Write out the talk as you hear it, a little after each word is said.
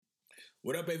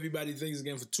What up, everybody? Thanks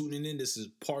again for tuning in. This is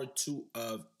part 2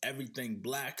 of Everything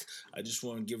Black. I just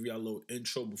want to give y'all a little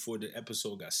intro before the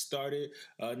episode got started.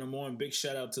 Number one, big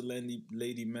shout out to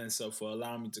Lady Mensa for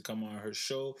allowing me to come on her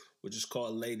show, which is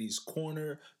called Ladies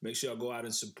Corner. Make sure y'all go out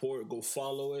and support, go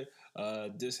follow it.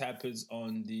 This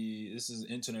is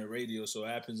internet radio, so it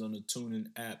happens on the TuneIn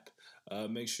app.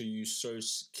 Make sure you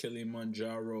search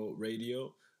Kilimanjaro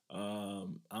Radio. I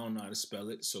don't know how to spell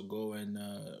it, so go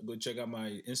check out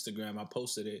my Instagram. I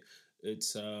posted it.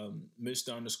 It's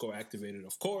Mr_activated,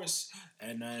 of course.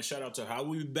 And shout out to her. I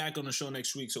will be back on the show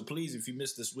next week. So please, if you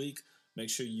missed this week, make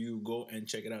sure you go and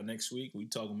check it out next week. We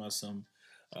talking about some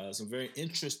very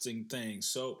interesting things.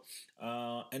 So,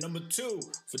 and number 2,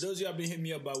 for those of y'all been hitting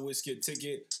me up about Whiskey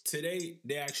Ticket, today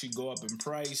they actually go up in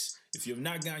price. If you have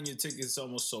not gotten your tickets, it's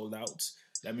almost sold out.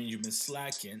 That means you've been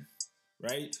slacking.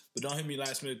 Right? But don't hit me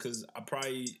last minute because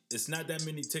it's not that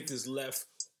many tickets left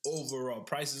overall.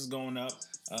 Prices going up.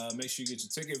 Make sure you get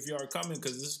your ticket if you are coming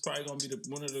because this is probably going to be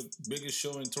one of the biggest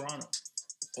show in Toronto.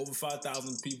 Over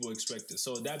 5,000 people expected.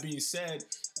 So that being said,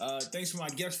 thanks for my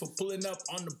guests for pulling up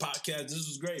on the podcast. This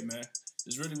was great, man.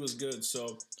 This really was good.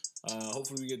 So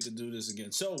hopefully we get to do this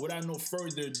again. So without no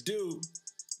further ado,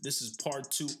 this is part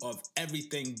 2 of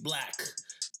Everything Black.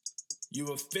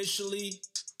 You've officially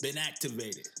been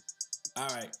activated. All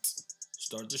right,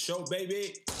 start the show,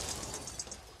 baby.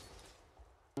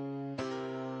 Yeah.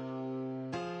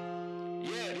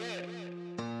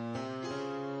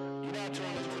 You're now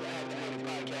tuned into the Activated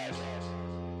Podcast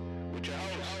with your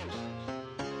host,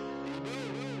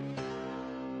 D-Blue.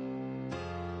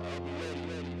 I hope you're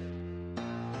ready.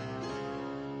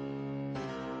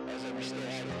 As if we still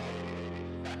activated.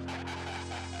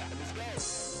 Let's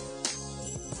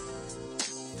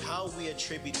go. How we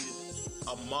attributed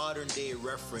a modern day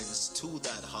reference to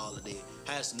that holiday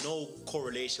has no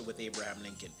correlation with Abraham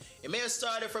Lincoln. It may have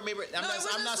started from Abraham.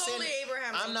 I'm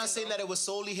not saying that it was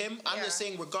solely him. I'm just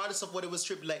saying regardless of what it was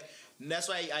tripped like. That's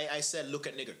why I said look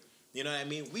at nigger. You know what I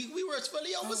mean? We were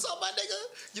really what's up, my nigga?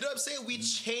 You know what I'm saying? We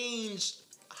changed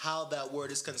how that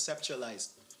word is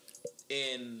conceptualized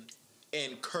in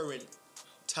current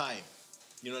time.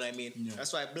 You know what I mean? Yeah.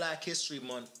 That's why Black History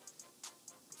Month,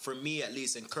 for me at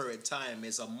least in current time,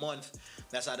 is a month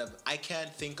that's I can't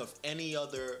think of any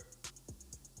other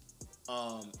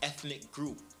ethnic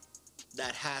group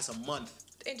that has a month.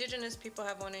 Indigenous people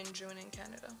have one in June in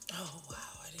Canada. Oh wow,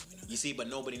 I didn't even know that. You see, but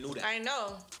nobody knew that. I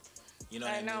know. You know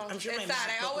what I mean? I'm sure it's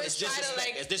sad. I always try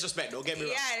to it's disrespect. Don't get me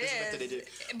wrong. Yeah, it is.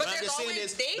 But I'm just saying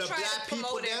is they the try Black to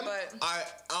promote people are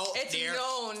out it's there.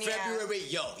 known, February,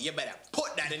 yo, you better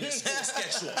put that in your school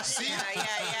schedule. See? You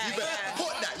better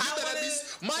put that.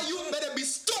 You better be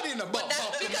studying about. But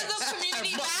that's because of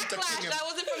community backlash. That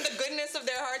wasn't from the goodness of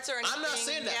their hearts or anything. I'm not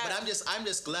saying that, but I'm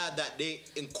just glad that they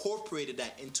incorporated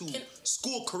that into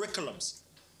school curriculums.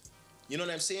 You know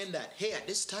what I'm saying? That, hey, at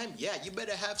this time, you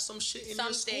better have some shit in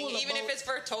your school. Even if it's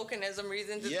for tokenism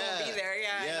reasons, it's going to be there.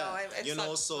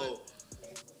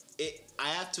 I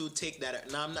have to take that.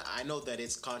 Now, I know that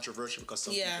it's controversial because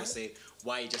some people say,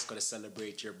 why you just got to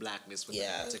celebrate your blackness with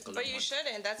that particular But you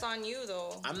shouldn't. That's on you,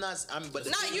 though. But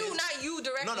not you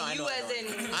directly. No, I know.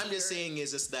 In... I'm just saying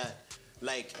is just that,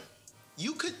 like,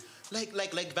 you could,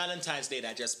 like Valentine's Day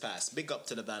that just passed. Big up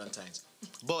to the Valentines.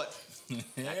 But...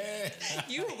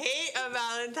 You hate a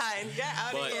Valentine. Get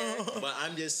out of here. But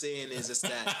I'm just saying is just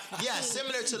that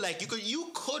similar to like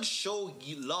you could show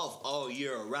love all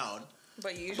year around.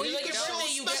 But usually, like your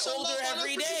birthday, you get older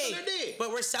every day.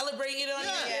 But we're celebrating it on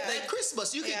like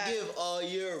Christmas. You can give all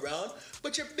year round,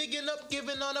 but you're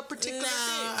giving on a particular day.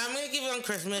 I'm gonna give it on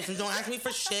Christmas, and don't ask me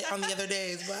for shit on the other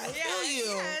days. But I feel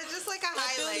you. Yeah, it's just like a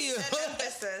highlight, an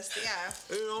emphasis. Yeah,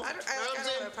 you know. I don't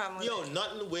have a problem with it.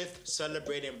 Nothing with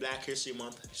celebrating Black History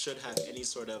Month should have any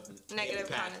sort of negative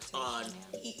impact on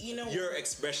your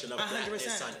expression of 100%.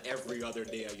 Blackness on every other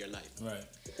day of your life. Right.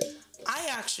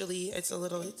 It's a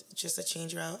little, just a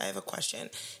change around. I have a question.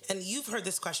 And you've heard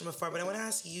this question before, but I want to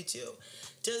ask you too.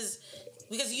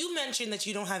 Because you mentioned that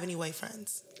you don't have any white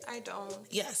friends. I don't.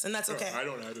 Yes, and that's okay. I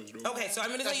don't. Okay, so I'm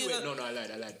going to tell you. No, I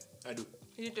lied. I do.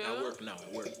 You do? I work.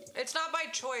 It's not by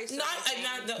choice. No. It's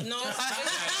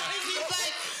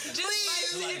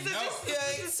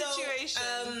a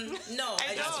situation. No,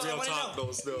 I that's real talk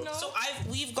though. Still. No. So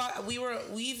we've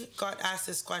got asked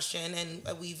this question and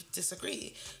we've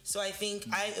disagreed. So I think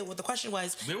the question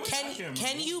was,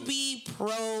 can you be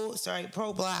pro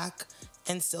black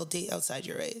and still date outside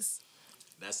your race?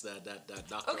 That's that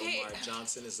Dr. Umar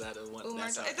Johnson. Is that the one?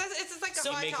 It's just like a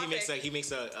hot topic. He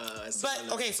makes a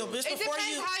but okay, so just it before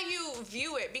depends how you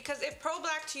view it, because if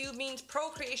pro-black to you means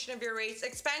procreation of your race,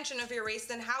 expansion of your race,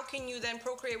 then how can you then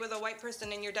procreate with a white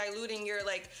person and you're diluting your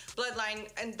like bloodline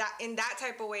and that in that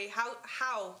type of way?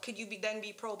 How could you then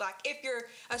be pro-black if you're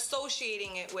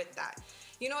associating it with that?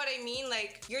 You know what I mean?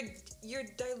 Like you're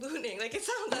diluting. Like it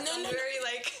sounds very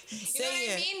like you know what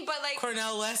I mean? But like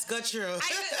Cornel West, got true.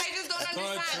 I just don't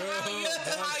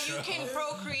understand how you can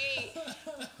procreate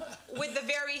with the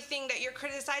very thing that you're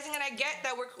criticizing. And I get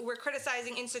that we're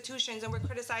criticizing institutions and we're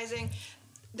criticizing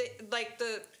the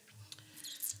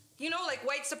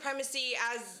white supremacy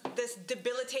as this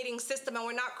debilitating system, and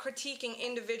we're not critiquing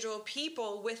individual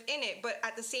people within it. But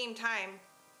at the same time,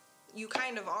 you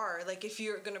kind of are, like, if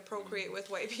you're gonna procreate with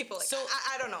white people. Like, so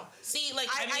I don't know. See, like,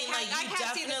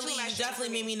 you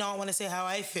definitely made me not want to say how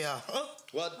I feel.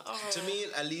 Well, to me,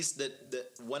 at least the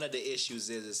one of the issues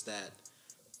is that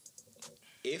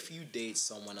if you date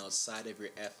someone outside of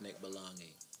your ethnic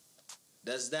belonging,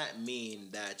 does that mean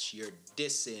that you're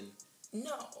dissing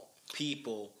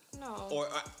people? No. Or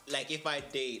like if I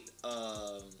date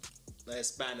a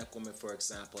Hispanic woman, for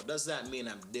example, does that mean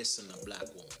I'm dissing a black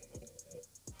woman?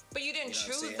 But you didn't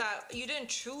choose that. You didn't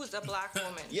choose a black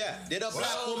woman. Yeah, did a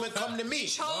black woman come to me?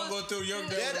 Don't go through your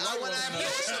You're the man.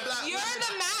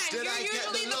 You're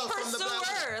usually the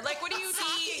pursuer. Like, what are you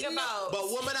talking about? But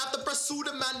women have to pursue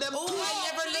the man. Them I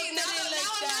never looked at it like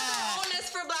that. Now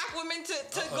onus for black women to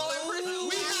go and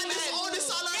pursue. We had this onus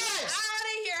all our lives. Out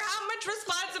of here. How much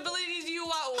responsibilities do you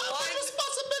want? How much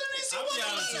responsibilities you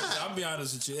want? I'll be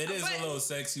honest with you. It is a little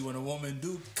sexy when a woman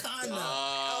do kind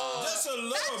of. Just a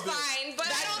little bit. That's fine, but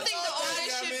I don't think the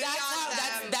onus should be on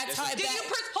them. That's how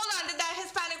hold on, did that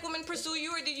Hispanic woman pursue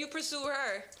you, or did you pursue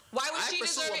her? Why was she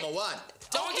deserving? Number one.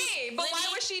 Okay, but why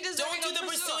was she deserving? Don't do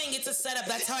the pursuing. It's a setup.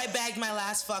 That's how I bagged my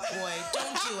last fuck boy.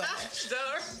 Don't do it.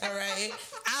 All right.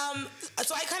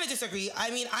 So I kind of disagree. I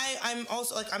mean, I'm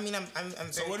also like. I mean, I'm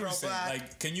so very what are we saying? pro-black.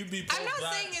 Like, can you be pro-black? I'm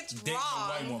not saying it's dating wrong.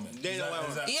 a white woman?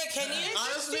 Yeah, can you?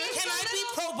 Honestly, can I be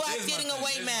pro-black dating a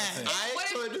white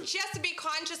man? She has to be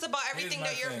conscious about everything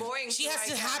that you're going through. She has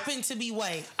to happen to be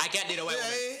white. I can't date a white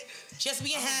woman. She has to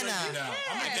be a Hannah.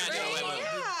 I can't date a white woman.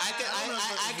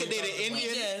 I could date an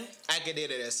Indian. I could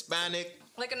date an Hispanic.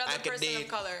 Like another person of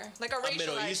color. Like a racialized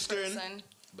Middle Eastern person.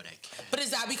 But I can't. But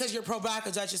is that because you're pro-black, or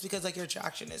is that just because like your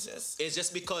attraction is just? It's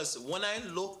just because when I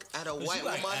look at a white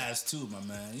woman, ass too, my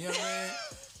man. You know what I mean?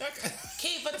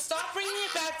 Okay, but stop bringing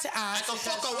it back to ass. I can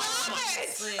fuck a white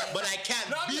woman, but I can't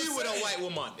be with a white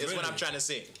woman. Is what I'm trying to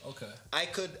say. Okay. I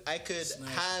could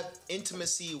have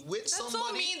intimacy with somebody. That's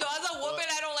so mean, though. As a woman,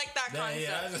 I don't like that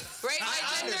concept. Right?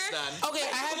 I understand. Okay,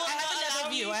 I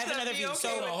have another view. So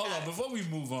hold on. Before we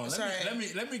move on,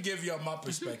 let me give y'all my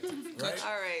perspective. Right.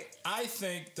 All right. I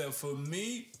think that for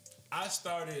me, I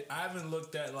haven't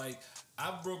looked at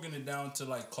I've broken it down to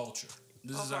like culture.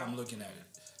 This is how I'm looking at it.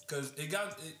 Because it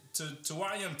got to where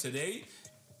I am today,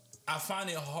 I find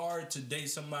it hard to date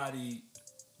somebody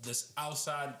that's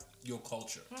outside your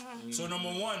culture. Mm-hmm. So number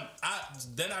one, I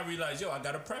realized, I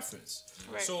got a preference.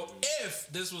 Right. So if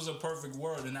this was a perfect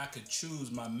world and I could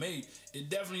choose my mate, it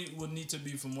definitely would need to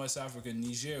be from West Africa,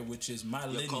 Niger, which is my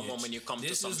lineage. Come home and you come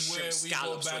this to some shrimp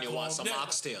scallops when you want some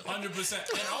oxtail.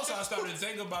 100%. And also I started to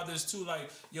think about this too,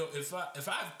 like, if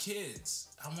I have kids,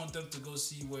 I want them to go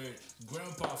see where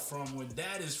grandpa from, where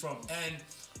dad is from. And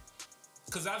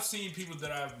because I've seen people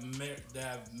that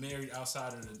have married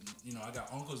outside of the, I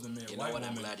got uncles that married white women.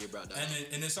 I'm glad you brought that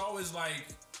and it's always like,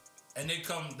 and they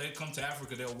come to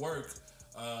Africa, they'll work,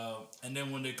 and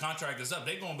then when their contract is up,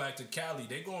 they going back to Cali,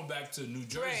 they going back to New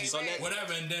Jersey,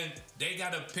 whatever, and then they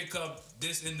got to pick up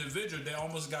this individual. They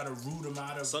almost got to root them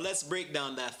out of. So let's break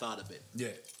down that thought a bit. Yeah.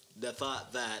 The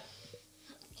thought that,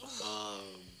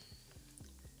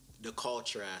 the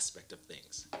culture aspect of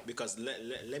things, because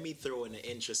let me throw in an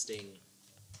interesting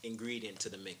ingredient to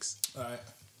the mix. All right.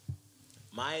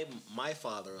 My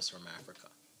father was from Africa,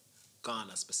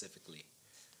 Ghana specifically.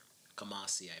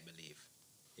 Kumasi, I believe,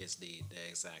 is the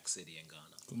exact city in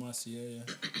Ghana. Kumasi, yeah.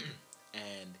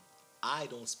 And I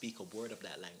don't speak a word of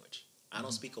that language. I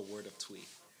don't speak a word of Twi.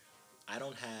 I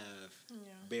don't have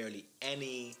barely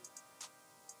any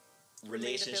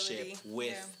relationship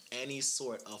with any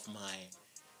sort of my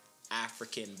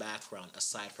African background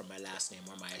aside from my last name,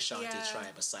 or my Ashanti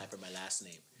tribe aside from my last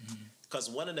name. Because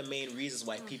one of the main reasons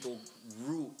why people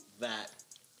root that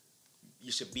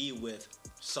you should be with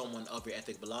someone of your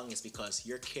ethnic belonging is because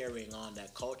you're carrying on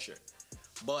that culture.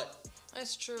 But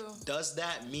that's true. Does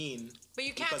that mean? But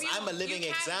you can't view, I'm a living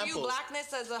example. View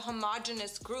blackness as a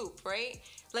homogenous group, right?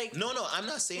 Like, no, I'm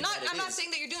not saying that. I'm not saying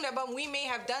that you're doing that, but we may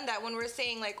have done that when we're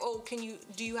saying like, oh,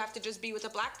 do you have to just be with a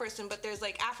black person? But there's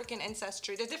like African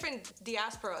ancestry. There's different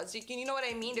diasporas. You know what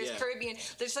I mean? There's Caribbean.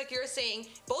 There's like you're saying,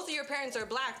 both of your parents are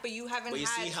black, but you haven't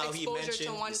had exposure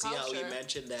to one culture. You see how he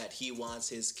mentioned that he wants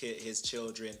his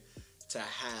children to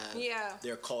have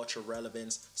their cultural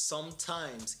relevance.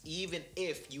 Sometimes, even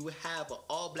if you have an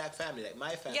all-black family, like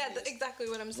my family, exactly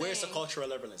what I'm saying. Where's the cultural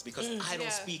relevance? Because I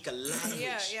don't speak a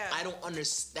language. I don't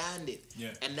understand it,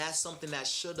 and that's something that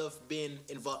should have been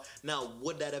involved. Now,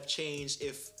 would that have changed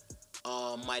if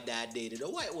my dad dated a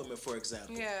white woman, for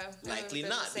example? Likely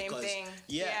not. Same because, thing. No,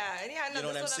 you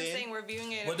know that's what I'm saying. We're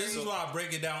viewing it. Well, this is why I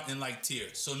break it down in like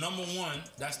tiers. So number one,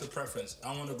 that's the preference.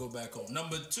 I want to go back home.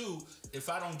 Number two, if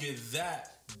I don't get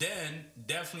that, then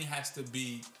definitely has to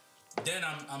be. Then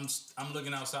I'm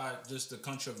looking outside just the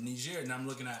country of Niger, and I'm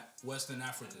looking at Western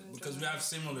Africa because we have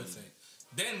similar things.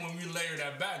 Then when we layer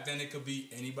that back, then it could be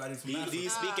anybody from Africa. Do you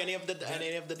speak any of the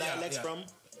dialects from?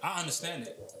 I understand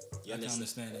it. I can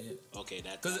understand it. Yeah. Okay,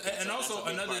 and also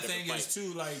another thing is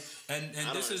too like, and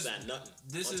this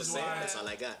is why that's all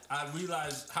I got. I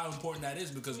realize how important that is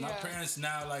because my parents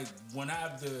now, like, when I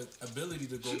have the ability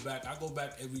to go back, I go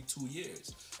back every 2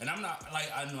 years, and I'm not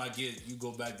like, I know I get you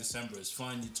go back December, it's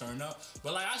fun, you turn up,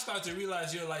 but like I start to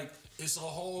realize you're like, it's a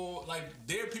whole, like,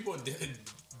 there are people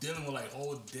dealing with like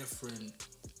whole different.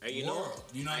 You know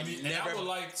what I mean? And I would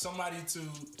like somebody to.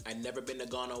 I never been to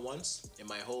Ghana once in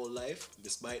my whole life,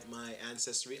 despite my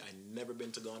ancestry. I never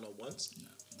been to Ghana once. No,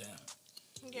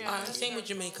 damn. Yeah, same with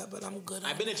Jamaica, but I'm good.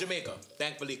 I've been in Jamaica,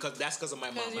 thankfully, that's because of my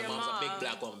mom. My mom's a big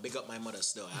black woman. Big up my mother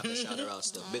still. I have to shout her out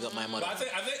still. Big up my mother. But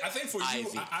I think for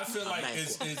you, I feel like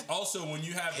it's also when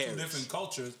you have two different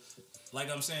cultures.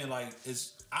 Like I'm saying, like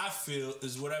I feel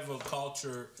is whatever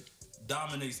culture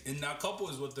dominates in that couple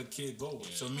is what the kid go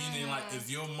with. So meaning like if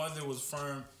your mother was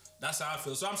firm, that's how I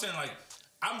feel. So I'm saying like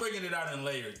I'm bringing it out in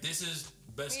layers. This is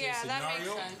best case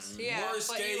scenario. That makes sense. Yeah, worst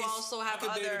but case, you also have I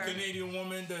could date a Canadian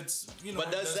woman that's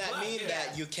But does that black? mean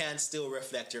that you can't still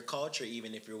reflect your culture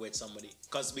even if you're with somebody?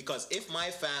 Because if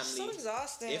my family, so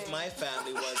exhausting. If my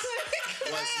family was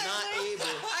not able,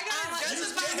 I gotta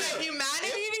justify my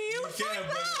humanity to you.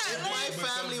 If my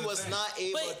family was not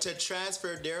able to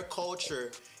transfer their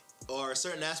culture or a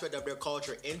certain aspect of their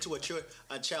culture into a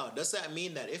child, does that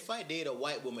mean that if I date a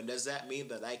white woman, does that mean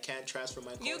that I can't transfer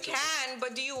my culture? You can,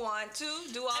 but do you want to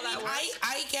do all that work?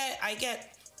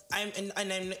 I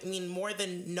mean more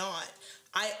than not,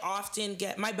 I often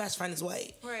get, my best friend is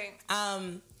white. Right.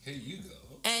 Here you go.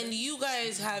 And you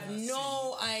guys have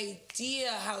no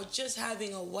idea how just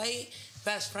having a white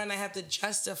best friend, I have to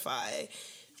justify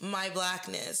my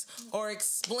blackness or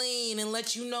explain and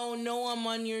let you know, no, I'm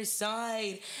on your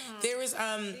side. There was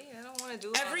I don't want to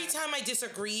do every time I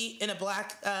disagree in a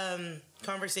black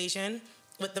conversation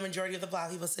with the majority of the black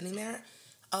people sitting there,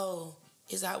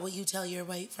 is that what you tell your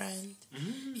white friend?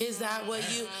 Is that what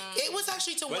you? It was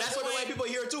actually to. But that's what the white people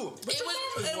hear too. It was.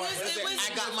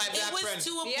 I got my black friend. It was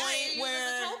to a point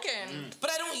where. Token. But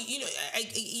I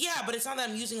don't. But it's not that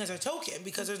I'm using it as a token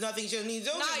because there's nothing she needs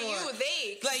token Not for. you.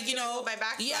 They. Like my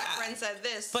black friend said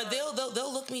this. But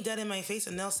they'll look me dead in my face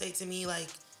and they'll say to me like,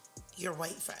 your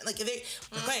white friend. Like they.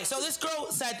 Okay, so this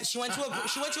girl said she went to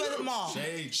a mall.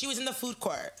 Shade. She was in the food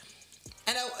court.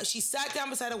 And she sat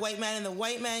down beside a white man, and the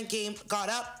white man got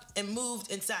up and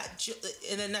moved and sat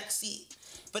in the next seat.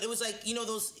 But it was like,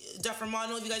 those Duffer Mall. I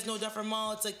don't know if you guys know Duffer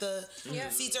Mall. It's like the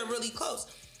seats are really close.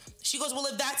 She goes, well,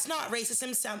 if that's not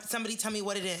racism, somebody tell me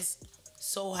what it is.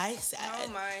 So I said, oh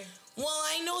my. Well,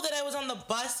 I know that I was on the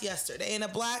bus yesterday, and a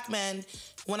black man,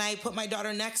 when I put my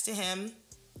daughter next to him,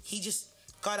 he just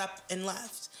got up and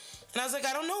left. And I was like,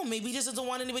 I don't know. Maybe he just doesn't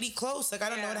want anybody close. Like, I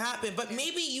don't know what happened. But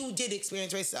maybe you did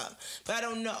experience racism. But I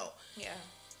don't know. Yeah.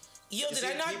 Did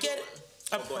I not get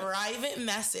a private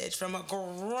message from a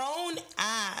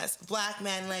grown-ass black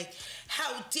man like,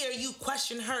 how dare you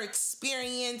question her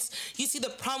experience? You see the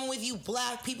problem with you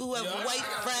black people who have white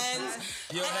friends?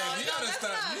 You gotta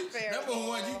stop. Number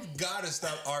one, you gotta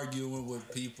stop arguing with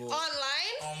people.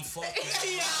 Online? On fucking...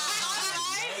 Online?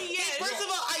 Yes. First of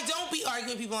all, I don't be arguing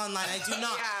with people online. I do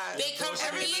not. They come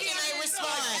to me and I respond.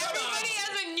 Everybody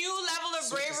has a new level of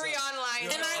bravery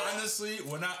online. And honestly,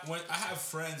 when I have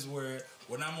friends where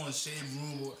when I'm on Shade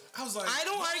Room, I was like, I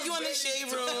don't argue on the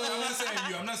Shade Room. I'm not saying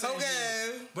you. I'm not saying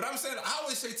you. But I'm saying I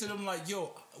always say to them like,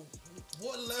 yo,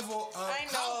 what level of I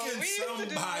know. how can We used to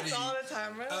do somebody this all the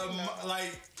time.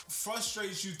 like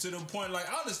frustrates you to the point like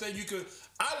I understand you could.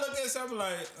 I look at something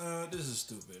like, this is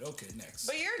stupid. Okay, next.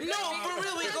 But you're No, for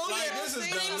real, we go like, there. this is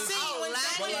But I'm saying when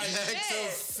but like to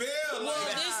feel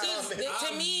like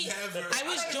to me, I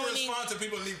was joining. Respond to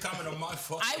people leave comment on my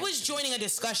phone. I was joining a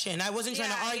discussion. I wasn't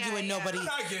trying to argue with nobody,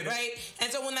 right?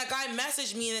 And so when that guy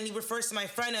messaged me and then he refers to my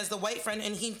friend as the white friend,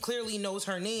 and he clearly knows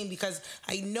her name because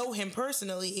I know him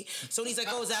personally. So he's like,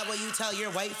 "Oh, is that what you tell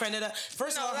your white friend?"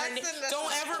 First of all,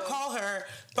 don't ever call her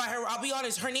by her. I'll be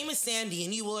honest. Her name is Sandy,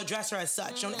 and you will address her as such.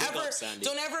 Don't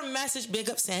ever message. Big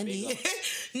up Sandy.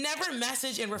 Never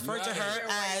message and refer to her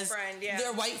as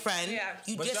their white friend. Yeah.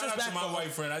 You disrespectful. Shout out to my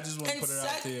white friend. I just want to put it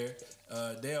out there.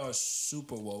 They are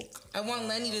super woke. I want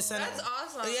Lenny to send. That's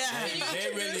awesome. Yeah.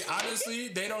 They really, honestly,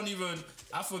 they don't even.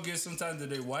 I forget sometimes that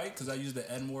they white because I use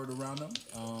the N word around them.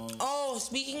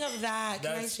 Speaking of that,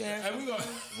 can I share?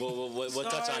 We'll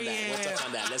touch on that. We'll touch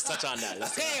on that. Let's touch on that.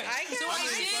 Okay,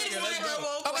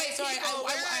 sorry.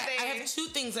 I have two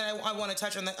things that I want to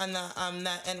touch on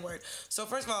that N word. So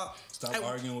first of all, stop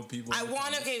arguing with people. I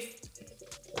want to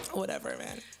whatever,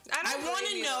 man. I want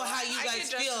to know how you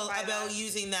guys feel about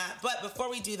using that. But before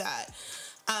we do that,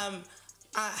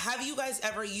 have you guys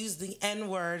ever used the N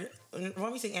word?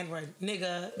 When we say N word,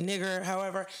 nigger,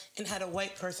 however, and had a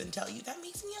white person tell you that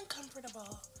makes me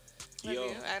uncomfortable?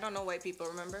 Yo, I don't know white people.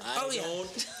 Remember? I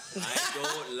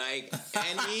don't like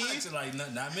any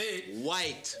not me.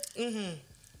 white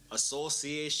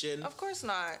association. Of course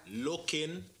not.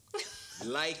 Looking,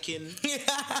 liking,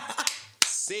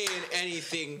 saying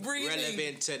anything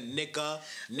relevant to nigger.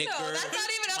 No, that's not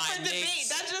even up for debate.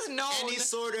 That's just known. Any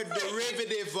sort of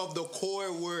derivative of the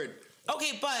core word.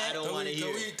 Okay, but I don't want to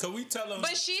hear. Can we tell them?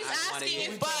 But she's asking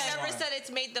if they ever said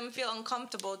it's made them feel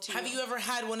uncomfortable too. Have you ever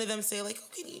had one of them say like,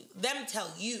 "Okay, them tell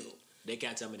you"? They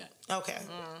can't tell me that. Okay.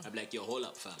 I'm like, yo, hold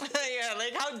up, fam. Yeah,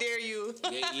 like how dare you?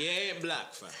 You ain't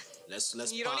black, fam. Let's.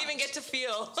 You don't even get to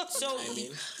feel. So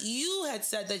you had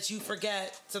said that you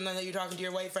forget sometimes that you're talking to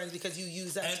your white friends because you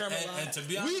use that term a lot. And to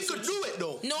be honest, we could do it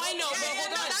though. No, I know, but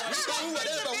hold on. We can do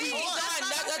whatever we want.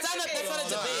 That's not a debate.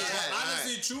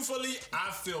 Honestly, truthfully,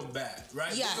 I feel bad.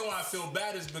 Right? Yes. The reason why I feel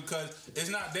bad is because it's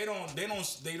not. They don't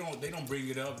bring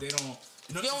it up. They don't.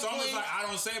 You know, it's almost like I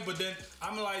don't say it, but then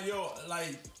I'm like, yo,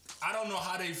 like. I don't know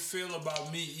how they feel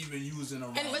about me even using a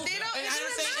wrong. But they don't. And I'm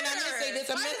gonna say this.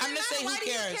 I'm gonna say who Why cares?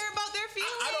 do you care about their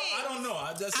feelings? I don't know.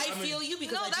 I feel you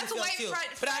because I that's do white feel too.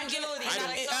 fragility. But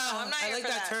I'm getting. I like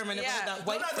that term and that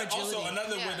white fragility. Also,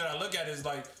 another way that I look at it is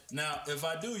like, now if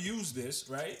I do use this,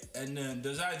 right, and then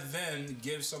does I then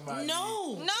give somebody?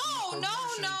 No.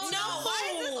 Why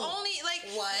is this only like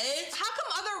what? How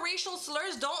come other racial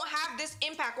slurs don't have this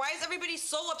impact? Why is everybody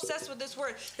so obsessed with this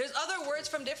word? There's other words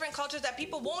from different cultures that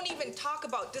people won't even talk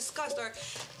about, discuss,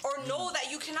 or know that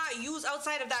you cannot use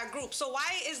outside of that group. So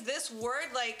why is this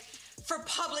word like for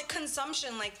public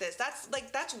consumption like this?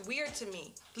 That's weird to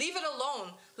me. Leave it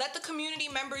alone. Let the community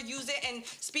member use it and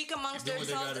speak amongst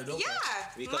themselves. Yeah,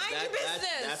 because mind your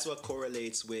business. That's what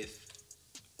correlates with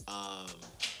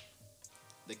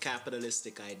the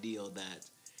capitalistic ideal that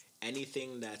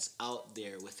anything that's out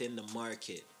there within the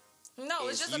market. No,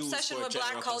 it's just obsession with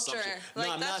black culture. Like,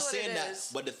 no, I'm not saying that.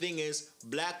 But the thing is,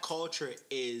 black culture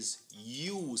is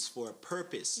used for a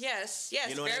purpose. Yes,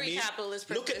 you know very what I mean? capitalist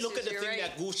purpose. Look at the thing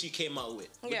that Gucci came out with.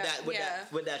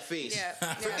 With that face.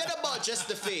 Yeah. Forget about just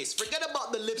the face. Forget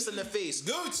about the lips and the face.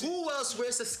 Gucci. Who else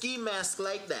wears a ski mask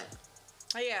like that?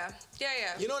 Yeah.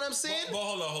 You know what I'm saying? But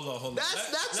hold on.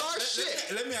 That's our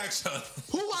shit. Let me ask you.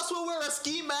 Who else will wear a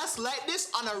ski mask like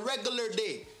this on a regular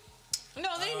day?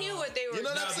 No, they knew what they were doing. You know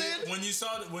what I'm saying?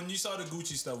 When you saw the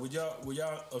Gucci stuff, were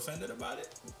y'all offended about it?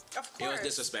 Of course. It was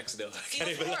disrespect still. I can't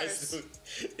even lie, dude.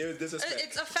 It was disrespect.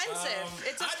 It's offensive.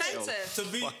 It's offensive.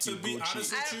 To be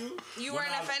honest with you, you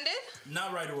weren't offended?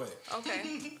 Not right away. Okay.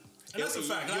 And that's a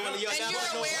fact. And you're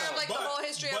aware of like the whole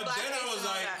history of blackface. But then I was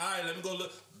like, all right, let me go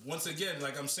look. Once again,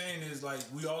 like I'm saying is like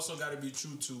we also got to be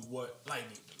true to what like.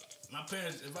 My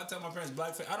parents, if I tell my parents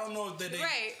blackface, I don't know that they,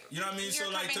 you know what I mean? You're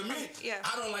so like to me, yeah.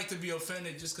 I don't like to be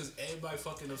offended just because everybody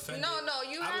fucking offended. No, I'm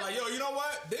like, yo, you know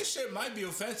what? This shit might be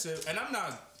offensive, and I'm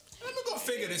not. Let me go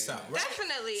figure this out, right?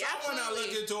 Definitely, so absolutely. I want to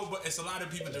look into it, but it's a lot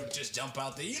of people that just jump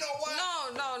out there. You know what?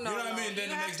 No. You know what I mean? Then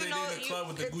the next day they're in the club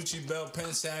with the Gucci belt,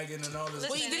 pen sagging, and all this.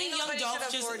 Wait, didn't Young Dolph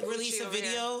just release a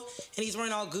video and he's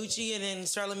wearing all Gucci and then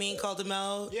Charlamagne called him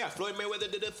out? Yeah, Floyd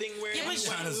Mayweather did a thing where it was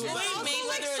Floyd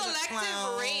Mayweather is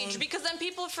selective rage because then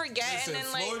people forget. Listen, and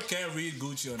then like Floyd can't read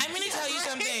Gucci on I'm gonna tell you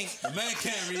something. The man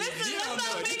can't read.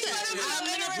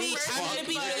 I'm gonna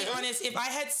be really honest. If I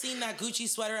had seen that Gucci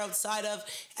sweater outside of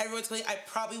everyone's place, I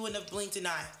probably wouldn't have blinked an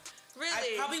eye. Really?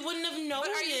 I probably wouldn't have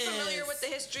noticed. But are you familiar with the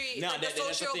history, No, the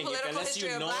socio-political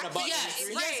history of black people? Yes,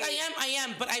 Right. yes, I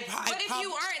am. But if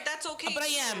you aren't, that's okay. But I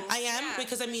am Yeah.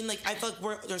 because I mean, like, I feel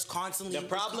like there's constantly. The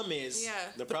problem is,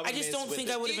 I just don't think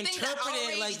I would have interpreted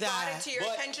it like that. Brought it to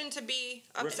your attention to be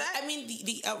upset. I mean,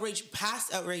 the outrage,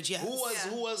 past outrage, yes.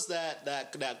 Who was that?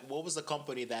 What was the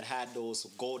company that had those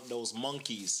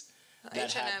monkeys?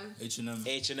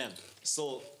 H&M.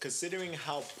 So considering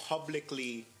how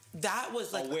publicly that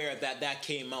was like aware that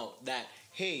came out, that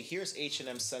hey, here's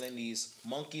H&M selling these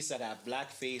monkeys that have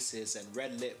black faces and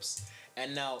red lips,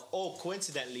 and now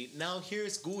coincidentally now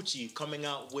here's Gucci coming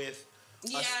out with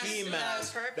a ski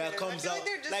mask that comes out.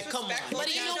 Like, come on.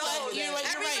 But you know what? You're right.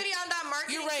 Everybody on that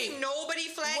market. You're right. Nobody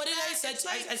flagged. What did I say?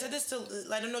 I said this to.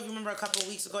 I don't know if you remember a couple of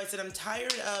weeks ago. I said I'm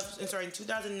tired of. I'm sorry. In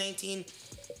 2019,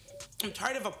 I'm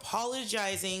tired of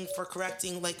apologizing for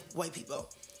correcting like white people.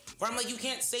 Where I'm like, you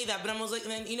can't say that. But I was like,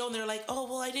 and then they're like, oh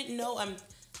well, I didn't know. I'm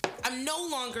no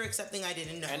longer accepting I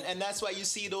didn't know. And that's why you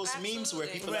see those memes where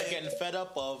people are getting fed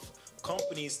up of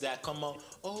companies that come out,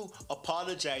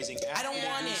 apologizing. I don't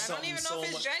want it. I don't even know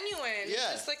if it's genuine.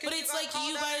 Yeah. But it's like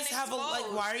you guys have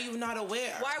why are you not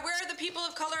aware? Where are the people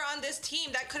of color on this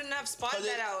team that couldn't have spotted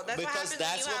that out? That's because what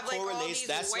happens that's when you what have correlates. Like all these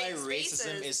that's why white racism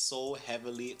spaces. is so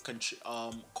heavily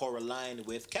correlated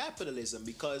with capitalism,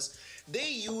 because they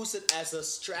use it as a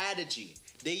strategy.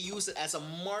 They use it as a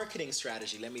marketing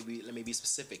strategy. Let me be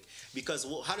specific. Because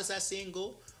how does that saying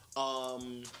go?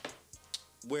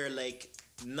 Where like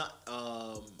not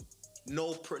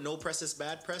no press is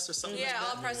bad press or something. Yeah, like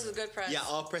that? all press is good press. Yeah,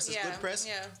 all press is good press.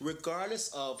 Yeah. Regardless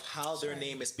of how their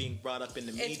name is being brought up in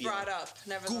the media. It's brought up,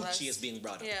 nevertheless. Gucci is being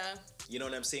brought up. Yeah. You know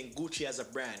what I'm saying? Gucci as a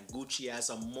brand, Gucci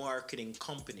as a marketing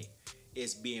company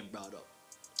is being brought up.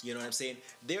 You know what I'm saying?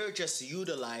 They're just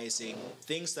utilizing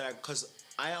things that are, because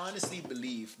I honestly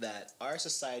believe that our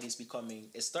society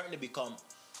is starting to become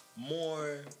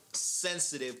more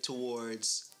sensitive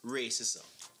towards racism.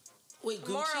 Wait,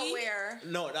 Gucci? More aware.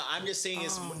 No, I'm just saying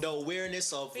it's the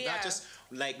awareness of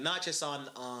not just on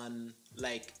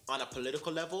a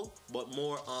political level, but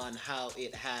more on how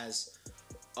it has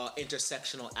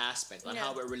intersectional aspect, on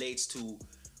how it relates to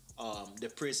the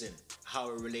prison, how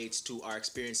it relates to our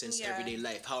experience in everyday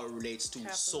life, how it relates to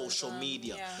social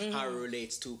media, how it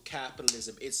relates to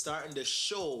capitalism. It's starting to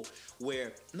show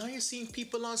where now you're seeing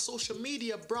people on social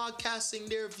media broadcasting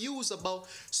their views about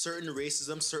certain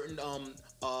racism, certain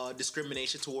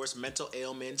discrimination towards mental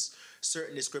ailments,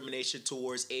 certain discrimination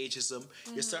towards ageism.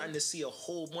 You're starting to see a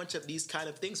whole bunch of these kind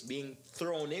of things being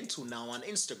thrown into now on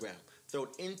Instagram, thrown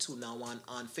into now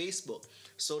on Facebook.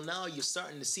 So now you're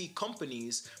starting to see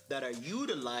companies that are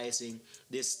utilizing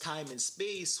this time and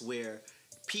space where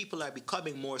people are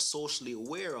becoming more socially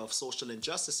aware of social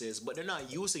injustices, but they're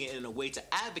not using it in a way to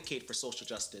advocate for social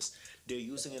justice. They're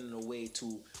using it in a way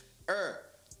to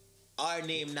our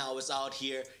name now is out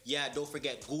here. Yeah, don't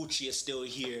forget Gucci is still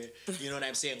here. You know what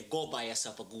I'm saying? Go buy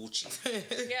yourself a Gucci.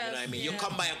 You know what I mean? You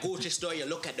come by a Gucci store, you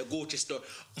look at the Gucci store.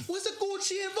 Was the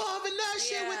Gucci involved in that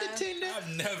shit with the Tinder?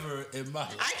 I've never in my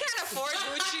life. I can't afford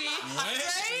Gucci. Right?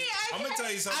 I'm gonna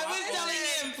tell you something. I was telling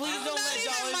him, please don't let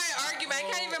Not even my argument. I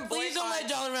can't even Please don't let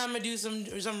Dollarama do some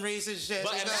racist shit.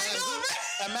 But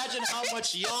imagine how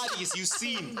much yachties you've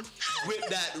seen with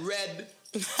that red,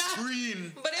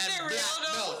 green, but is and it real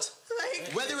black though? belt.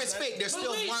 Whether it's fake, they're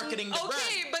still marketing the brand.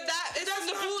 Okay, but that is from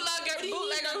the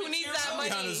bootlegger who needs that money.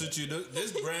 I'll be honest with you,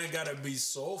 this brand gotta be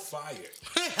so fired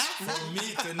for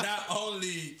me to not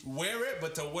only wear it,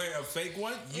 but to wear a fake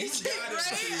one. You gotta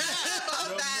be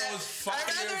the most fire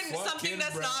I'd rather something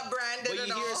that's brand. not branded But at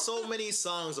you all. hear so many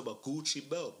songs about Gucci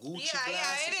belt, Gucci glasses.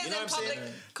 Yeah, it is you know in what I'm public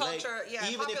saying? culture.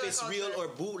 Like, even if it's real or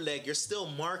bootleg, you're still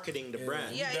marketing the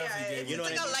brand. Yeah, it's You know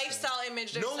like what I a mean? lifestyle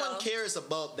image. No one cares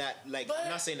about that. Like, I'm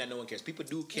not saying that no one cares. People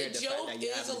do care. The joke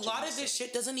is a lot of this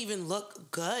shit doesn't even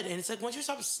look good, and it's like once you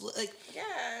stop, like,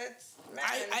 it's. Man.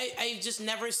 I just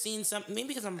never seen something. Maybe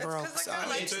because I'm broke. Like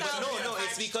Sorry.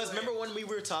 It's because remember when we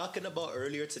were talking about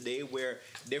earlier today, where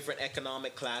different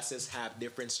economic classes have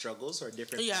different struggles or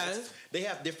different. They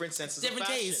have different senses of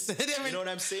fashion. Tastes. You know what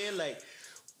I'm saying? Like,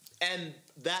 and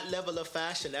that level of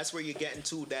fashion, that's where you get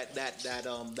into that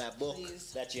book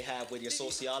that you have with your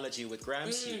sociology with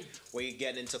Gramsci, where you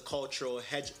get into cultural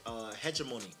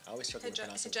hegemony. I always struggle with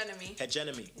pronouncing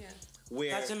hegemony. Yeah.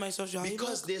 Where that's in my sociology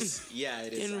because book. This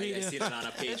it is. I see it on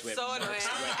a page. It's so annoying.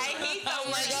 I hate that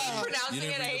word. I hate pronouncing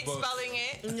it. I hate spelling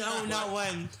it. No, not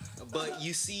one. But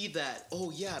you see that,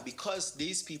 because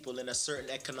these people in a certain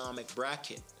economic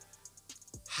bracket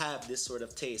have this sort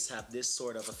of taste, have this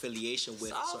sort of affiliation with.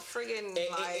 It's all friggin'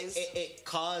 lies. It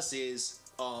causes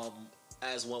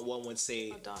as one would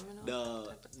say,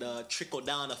 the trickle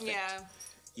down effect. Yeah.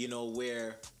 You know,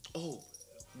 where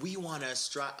we want to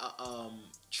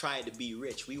try to be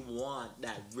rich. We want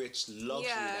that rich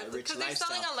luxury, that rich lifestyle. Because they're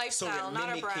selling a lifestyle, so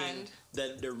not a brand.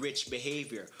 The rich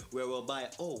behavior, where we'll buy,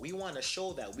 we want to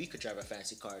show that we could drive a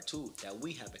fancy car too, that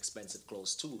we have expensive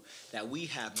clothes too, that we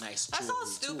have nice jewelry. That's all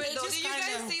stupid too. though. Did you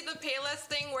guys see the Payless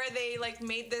thing where they like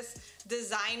made this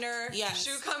designer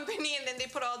shoe company and then they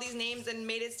put all these names and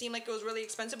made it seem like it was really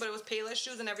expensive, but it was Payless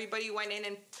shoes and everybody went in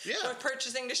and were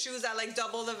purchasing the shoes at like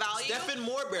double the value? Stephen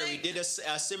Marbury did a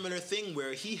similar thing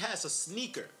where he has a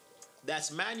sneaker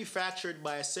that's manufactured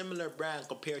by a similar brand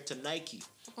compared to Nike,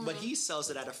 but he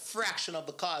sells it at a fraction of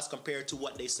the cost compared to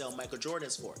what they sell Michael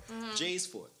Jordans for, J's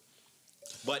for.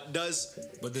 But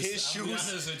his shoes? I'll be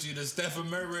honest with you, the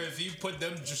Stephen Marbury, if you put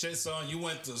them shits on, you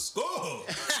went to school.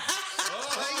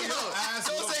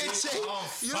 Those ain't shit. You know what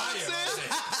I'm saying?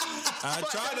 I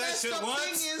tried that shit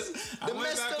once. I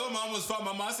went back home, I almost fought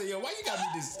my mom. I said, yo, why you got me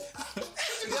this?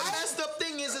 The messed up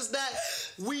thing is that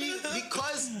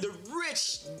because the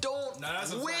rich don't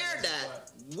wear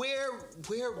that, we're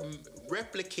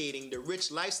replicating the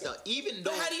rich lifestyle, even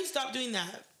though. But how do you stop doing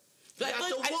that? You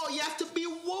have to be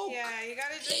woke. Yeah, you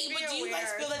gotta just be but do you aware.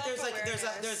 guys feel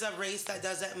like there's a race that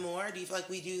does that more? Do you feel like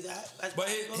we do that? But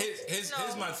here's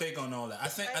my take on all that. I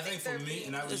think for me,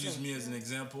 and I would use me as an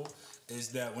example, is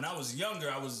that when I was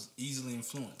younger, I was easily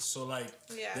influenced. So like,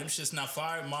 them shit's not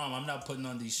fire, mom. I'm not putting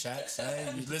on these shacks. Hey,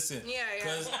 you listen,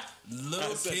 because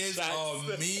little kids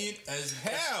are mean as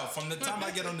hell. From the time I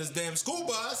get on this damn school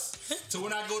bus to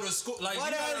when I go to school, like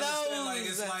what you gotta are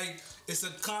understand, those? like it's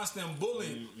a constant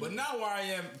bullying. But now where I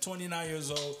am, 29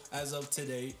 years old, as of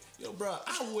today, yo, bro,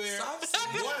 I wear what?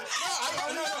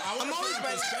 I want to put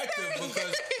perspective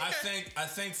because I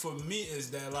think for me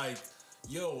is that like.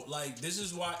 Yo, like this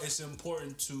is why it's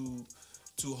important to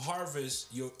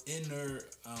harvest your inner.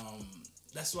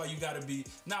 That's why you gotta be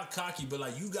not cocky, but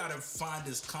like you gotta find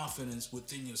this confidence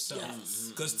within yourself.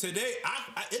 Because today,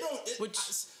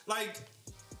 like,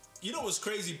 you know what's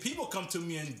crazy? People come to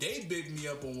me and they big me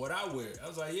up on what I wear. I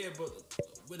was like, yeah, but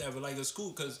whatever. Like it's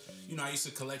cool because I used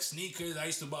to collect sneakers. I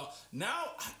used to buy.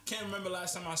 Now I can't remember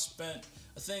last time I spent.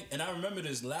 I think, and I remember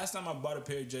this. Last time I bought a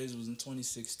pair of J's was in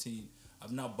 2016.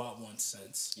 I've not bought one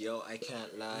since. Yo, I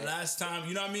can't lie. Last time,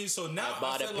 you know what I mean? So now I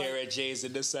bought a pair of J's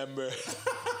in December.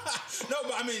 No,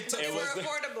 but I mean, they were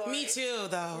affordable. Me too,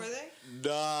 though. Were they?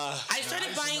 Nah. I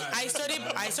started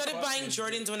buying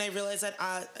Jordans when I realized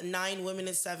that 9 women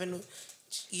and 7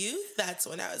 youth. That's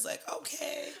when I was like,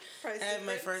 okay. I have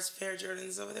my first pair of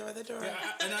Jordans over there by the door. Yeah,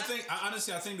 and I think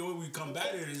the way we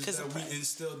combat it is that we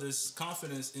instill this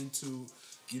confidence into.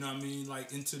 You know what I mean?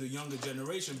 Like into the younger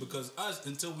generation, because us,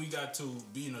 until we got to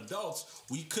being adults,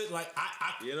 we could like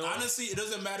honestly, it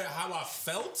doesn't matter how I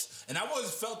felt, and I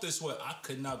always felt this way. I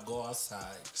could not go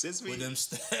outside with them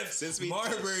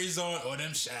Marbury's on or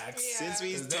them Shacks. Yeah. Since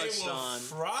we touched on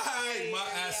fry my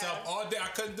ass up all day, I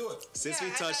couldn't do it. Since we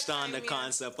touched on the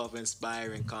concept of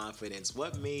inspiring confidence,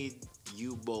 what made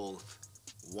you both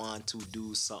want to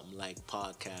do something like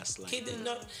podcasts like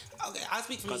that? Okay, I'll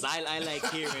speak for me. Because I like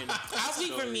hearing I'll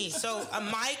speak for me. So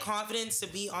my confidence to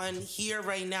be on here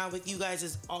right now with you guys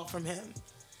is all from him.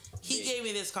 He gave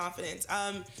me this confidence.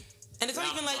 And it's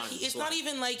not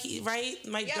even like right?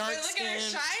 My dark but look skin. at her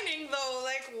shining though.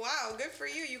 Like, wow, good for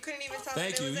you. You couldn't even tell.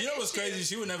 Thank you. You know what's crazy?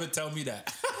 She would never tell me that.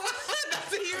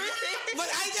 That's what you were saying. But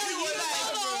I tell you what.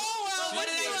 What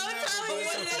did I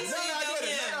say?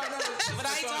 But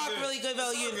I talk really good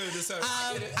about you.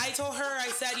 I told her, I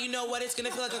said, you know what? It's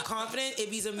gonna feel like a confident.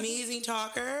 If he's an amazing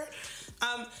talker.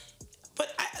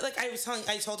 But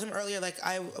I told him earlier,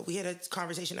 we had a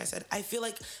conversation. I said, I feel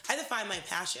like I define my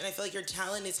passion. I feel like your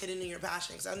talent is hidden in your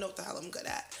passion because I don't know what the hell I'm good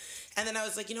at. And then I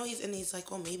was like, he's like,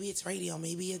 well, maybe it's radio,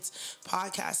 maybe it's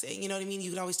podcasting. You know what I mean? You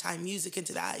can always tie music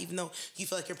into that, even though you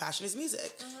feel like your passion is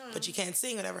music, but you can't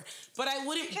sing, whatever. But I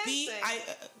wouldn't be.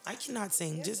 I cannot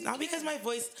sing, yes, just not because my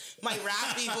voice, my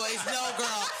raspy voice. No,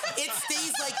 girl, it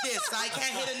stays like this. I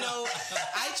can't hit a note.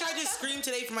 I tried to scream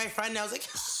today for my friend, and I was like,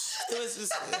 it was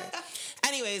just.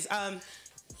 Anyways,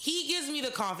 he gives me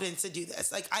the confidence to do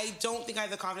this. Like, I don't think I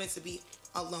have the confidence to be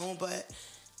alone, but.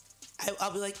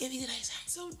 I'll be like, Ivy, did I sound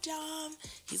so dumb?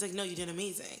 He's like, no, you did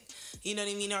amazing. You know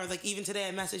what I mean? Or like, even today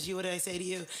I messaged you, what did I say to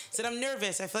you? I said, I'm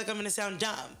nervous. I feel like I'm going to sound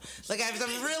dumb. Like, I have some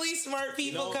really smart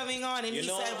people coming on. And he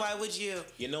said, why would you?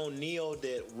 You know, Neo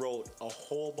wrote a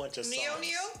whole bunch of songs.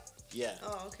 Neo? Yeah.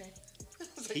 Oh, okay.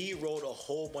 He wrote a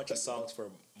whole bunch of songs for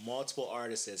multiple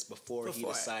artists before he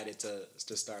decided to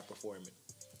start performing.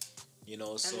 You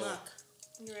know, so... And look.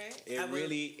 Right.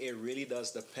 It really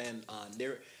does depend on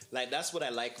there. Like that's what I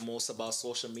like most about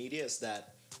social media is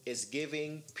that it's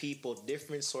giving people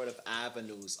different sort of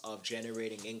avenues of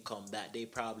generating income that they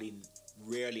probably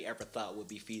rarely ever thought would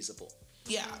be feasible.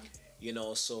 Yeah. You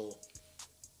know, so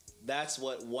that's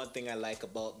what one thing I like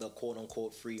about the quote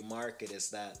unquote free market is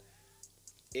that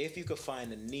if you could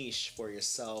find a niche for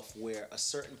yourself where a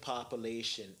certain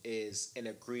population is in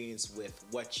agreement with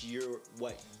what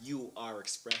you are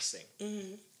expressing,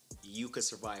 you could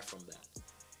survive from that.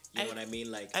 You know what I mean?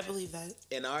 Like I believe that.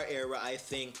 In our era, I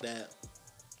think that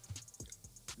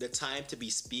the time to be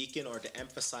speaking or to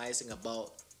emphasizing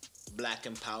about black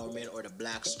empowerment or the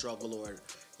black struggle, or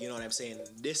you know what I'm saying,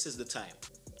 this is the time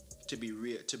to be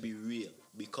real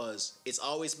because it's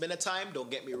always been a time, don't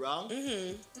get me wrong.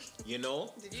 You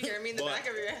know, did you hear me in the back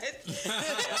of your head?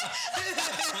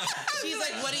 She's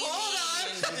like, what do you mean?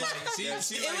 It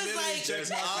was like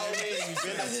there's always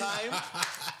been a time.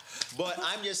 But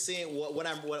I'm just saying what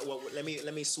let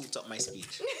me suit up my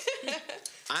speech.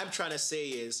 I'm trying to say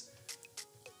is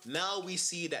now we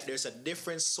see that there's a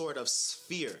different sort of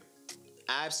sphere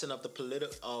absent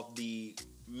of the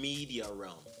media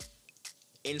realm,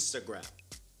 Instagram,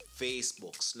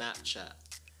 Facebook, Snapchat,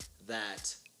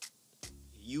 that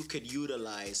you could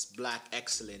utilize black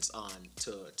excellence on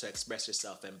to express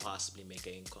yourself and possibly make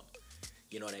an income.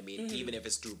 You know what I mean? Even if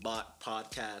it's through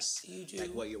podcasts,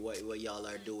 like what y'all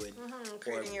are doing,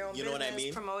 creating your own you know business, what I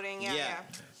mean? Promoting, yeah.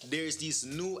 There's these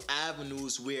new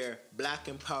avenues where black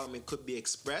empowerment could be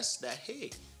expressed. That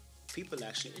hey, people are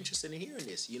actually interested in hearing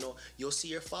this. You know, you'll see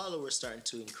your followers starting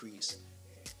to increase.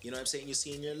 You know what I'm saying? You're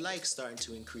seeing your likes starting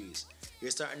to increase.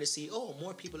 You're starting to see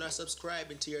more people are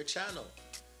subscribing to your channel.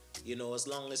 You know, as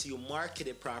long as you market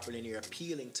it properly and you're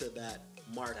appealing to that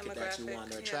market that you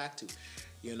want to attract to.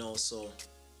 You know, so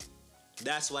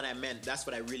that's what I meant. That's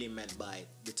what I really meant by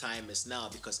the time is now,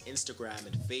 because Instagram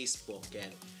and Facebook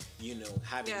and, you know,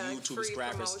 having YouTube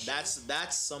subscribers,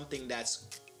 that's something that's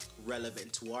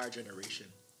relevant to our generation.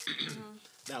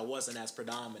 That wasn't as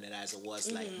predominant as it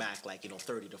was like back, like, you know,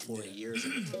 30 to 40 years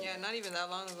ago. Yeah, not even that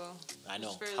long ago. I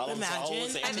know. How old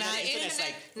is it? Like,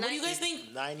 what do you guys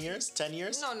think? 9 years? 10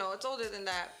 years? No, it's older than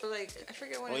that. But like, I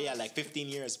forget when. Oh yeah, like 15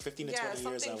 years, 15 to 20 years. I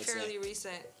would say. Yeah, something fairly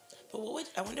recent. But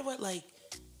I wonder what like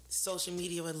social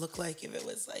media would look like if it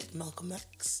was like Malcolm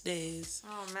X days.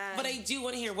 Oh man! But I do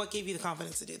want to hear what gave you the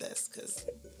confidence to do this, because.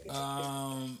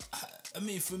 I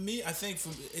mean, for me, I think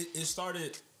it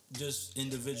started just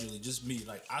individually, just me.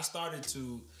 Like I started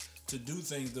to do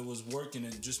things that was working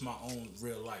in just my own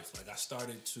real life. Like I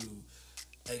started to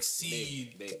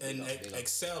exceed and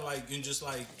excel, like and just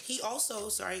like. He also,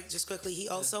 sorry, just quickly. He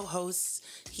also hosts.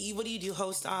 What do you do?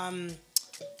 Host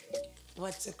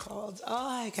what's it called?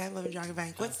 Oh, I can't remember Dragon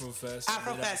Bank.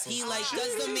 Afrofest. He like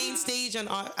does the main stage on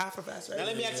Afrofest, right? Now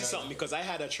let me ask you something, because I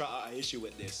had a issue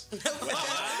with this.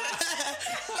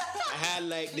 I had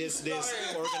like this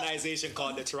organization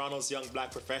called the Toronto's Young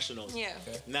Black Professionals. Yeah.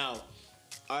 Okay. Now,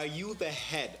 are you the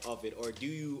head of it, or do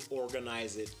you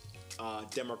organize it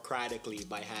democratically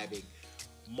by having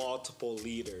multiple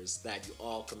leaders that you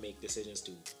all can make decisions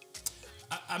to?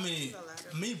 I mean,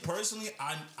 me personally,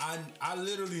 I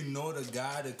literally know the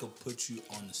guy that could put you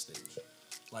on the stage.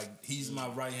 Like, he's my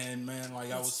right-hand man.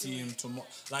 Like, I will see him tomorrow.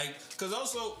 Like, because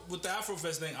also, with the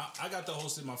Afrofest thing, I got to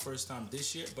host it my first time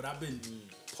this year, but I've been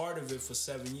part of it for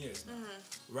 7 years now.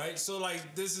 Right? So, like,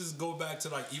 go back to,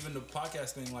 like, even the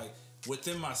podcast thing, like,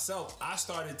 within myself, I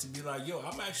started to be like, yo,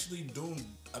 I'm actually doing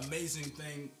amazing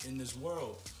thing in this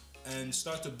world. And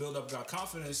start to build up that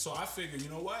confidence. So I figured, you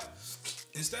know what?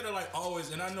 Instead of like always,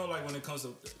 and I know like when it comes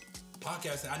to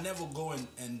podcasting, I never go and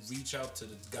reach out to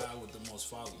the guy with the most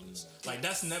followers. Like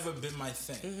that's never been my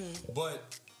thing. But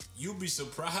you'd be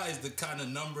surprised the kind of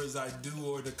numbers I do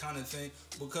or the kind of thing,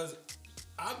 because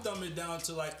I've dumbed it down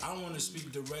to like, I want to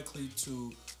speak directly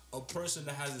to a person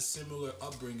that has a similar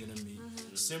upbringing to me,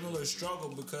 similar struggle,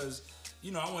 because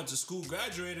you know, I went to school,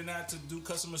 graduated, and I had to do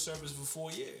customer service for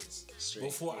 4 years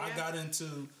before I got into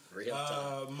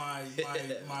my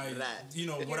you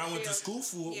know, what I went to school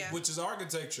for, which is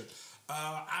architecture.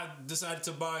 I decided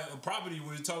to buy a property we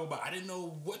were talking about. I didn't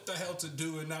know what the hell to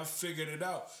do, and I figured it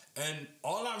out. And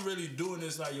all I'm really doing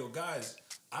is like, yo, guys,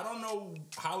 I don't know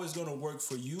how it's gonna work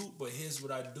for you, but here's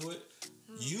what I do it.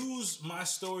 Use my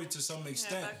story to some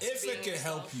extent. If it can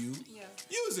help you,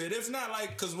 use it. If not,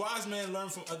 like, because wise men learn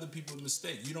from other people's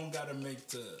mistakes. You don't gotta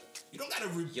you don't gotta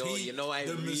repeat. Yo, you know, I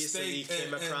recently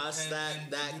came across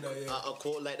a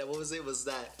quote like that. What was it? It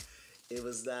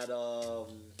was that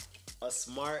a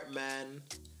smart man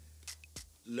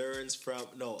learns from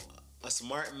a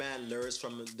smart man learns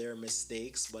from their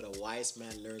mistakes, but a wise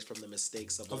man learns from the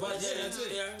mistakes of others. Yeah, that's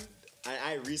it. Yeah.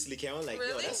 I recently came on like,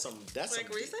 Really? yo, that's some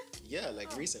recent? Yeah,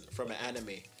 like recent from an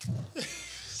anime.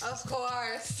 Of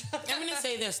course. I'm gonna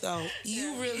say this though.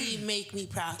 You really make me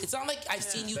proud. It's not like I've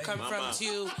seen you come from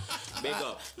to. Big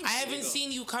up. I haven't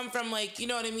seen you come from like, you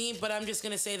know what I mean? But I'm just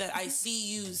gonna say that I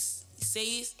see you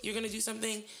say you're gonna do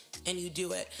something and you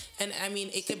do it. And I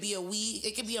mean, it could be a week,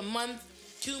 it could be a month,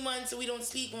 2 months that we don't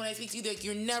speak. When I speak to you, like,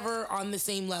 you're never on the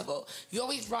same level. You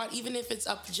always brought, even if it's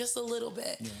up just a little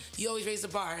bit, you always raise the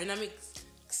bar. And I'm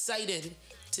excited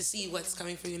to see what's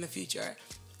coming for you in the future.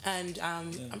 And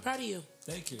I'm proud of you.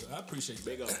 Thank you. I appreciate that.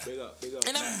 Big up, big up, big up.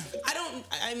 And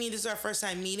I mean, this is our first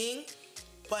time meeting,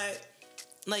 but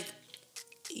like,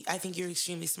 I think you're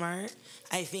extremely smart.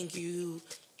 I think you.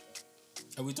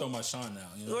 And we talking about Sean now.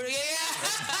 You know? Yeah.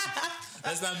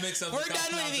 Let's not mix up. We're done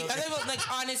with anything. I think,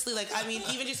 like, honestly, like, I mean,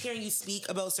 even just hearing you speak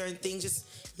about certain things just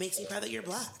makes me proud that you're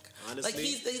black.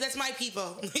 Honestly, like, that's my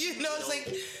people. you know, it's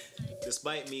like.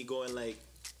 Despite me going, like,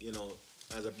 you know,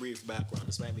 as a brief background,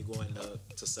 despite me going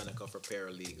to Seneca for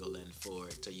paralegal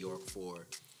and to York for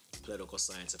political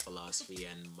science and philosophy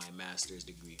and my master's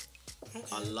degree,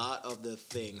 a lot of the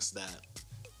things that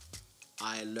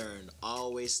I learned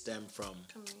always stem from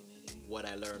what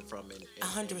I learned from in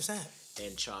 100%.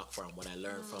 In Chalk Farm, what I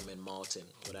learned from in Malton,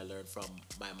 what I learned from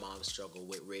my mom's struggle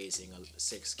with raising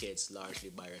 6 kids largely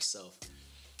by herself,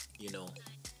 you know,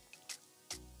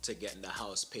 to getting the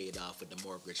house paid off with the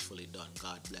mortgage fully done,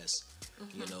 God bless.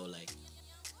 You know, like,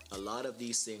 a lot of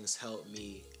these things help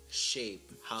me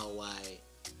shape how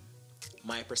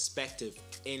my perspective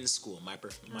in school,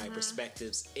 my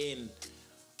perspectives in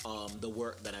the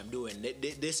work that I'm doing.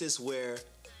 This is where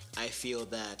I feel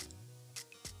that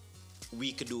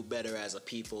we could do better as a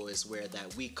people, is where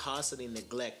that we constantly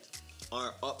neglect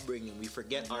our upbringing. We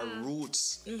forget our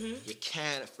roots. You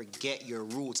can't forget your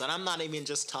roots. And I'm not even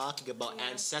just talking about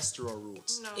ancestral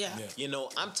roots. No. Yeah. You know,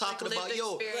 I'm talking Like about,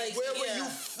 lived where were you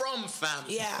from, fam?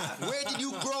 Yeah. Where did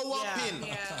you grow up in?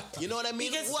 Yeah. You know what I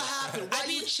mean? Because what happened? Why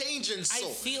are you changing so?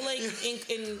 I feel like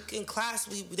in class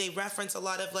they reference a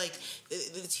lot of like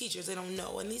the teachers, they don't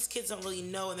know, and these kids don't really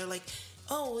know, and they're like,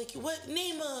 oh, like, what,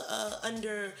 name a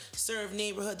underserved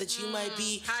neighborhood that you might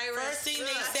be. High risk. First thing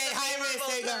they say, high risk.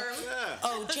 They go,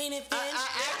 oh, Jane and Finn.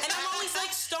 And I'm always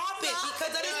like, stop it,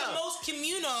 because that is the most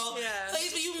communal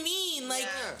place what you mean. Like,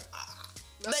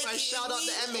 That's why I shout out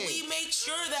to MA. We make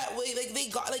sure that way, like, they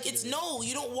got, like, it's no,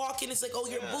 you don't walk in, it's like, oh,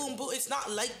 you're boom, boom. It's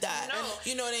not like that. No.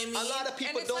 You know what I mean? A lot of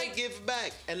people it's don't like, give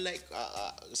back. And like,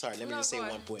 sorry, let me just say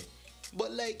one point.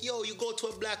 But like, yo, you go to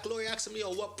a black lawyer, ask him,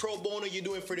 yo, what pro bono you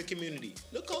doing for the community?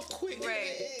 Look how quick.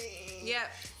 Right. Yeah.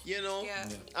 You know? Yeah.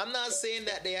 I'm not saying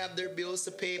that they have their bills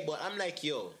to pay, but I'm like,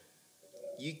 yo,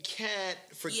 you can't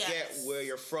forget where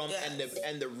you're from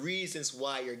and the reasons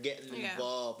why you're getting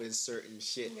involved in certain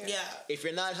shit. Yeah. If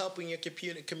you're not helping your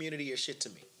community, you're shit to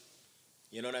me.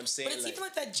 You know what I'm saying? But it's even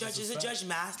like that judge. Is it Judge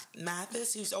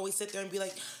Mathis who's always sit there and be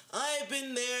like, I've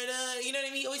been there. You know what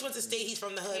I mean? He always wants to stay. He's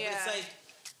from the hood. Yeah. But it's like,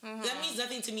 that means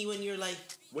nothing to me when you're like,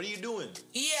 what are you doing?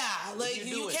 Yeah, like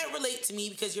you can't relate to me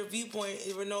because your viewpoint,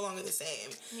 we're no longer the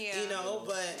same. Yeah. You know,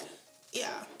 but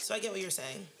yeah. So I get what you're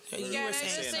saying. And I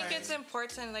just think it's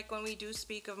important, like, when we do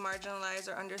speak of marginalized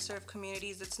or underserved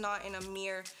communities, it's not in a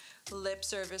mere lip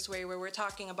service way where we're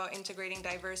talking about integrating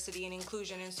diversity and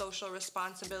inclusion and social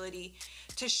responsibility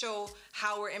to show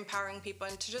how we're empowering people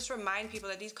and to just remind people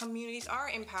that these communities are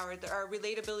empowered. There are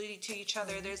relatability to each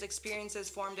other. There's experiences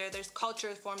formed there. There's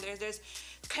cultures formed there. There's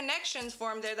connections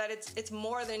formed there, that it's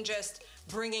more than just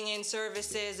bringing in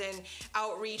services and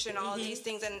outreach and all these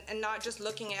things, and not just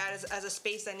looking at it as a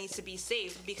space that needs to be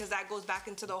saved, because that goes back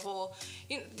into the whole,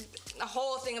 the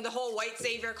whole thing of the whole white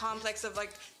savior complex of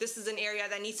like, this is an area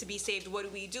that needs to be saved. What do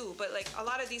we do? But like, a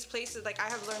lot of these places, like, I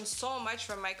have learned so much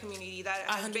from my community that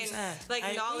has been like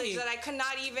knowledge that I could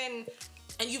not even.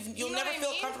 And you'll never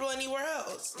feel comfortable anywhere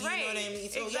else. You know what I mean?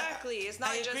 So, exactly. It's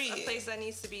not just a place that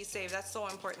needs to be saved. That's so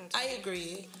important to me. I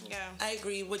agree. Yeah. I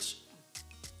agree. Which,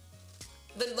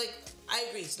 then, like, I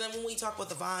agree. So then when we talk about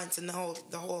the violence and the whole,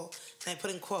 and I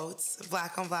put in quotes,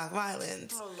 black on black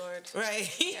violence. Oh, Lord. Right?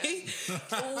 Yeah.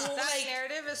 That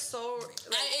narrative is so...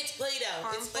 it's played out.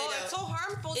 Harmful. It's played out. It's so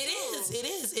harmful, too.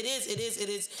 It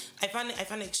is. I find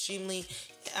it extremely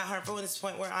harmful at this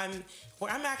point where I'm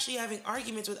actually having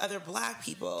arguments with other black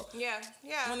people. Yeah,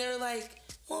 yeah. When they're like,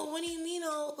 well, what do you mean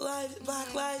all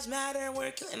Black Lives Matter and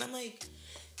we're killing? And I'm like,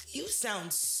 you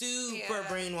sound super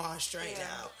brainwashed right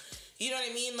now. You know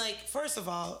what I mean? Like, first of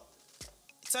all,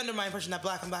 it's under my impression that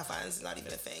black on black violence is not even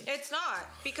a thing. It's not,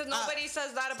 because nobody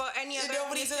says that about any other.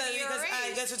 Nobody says that because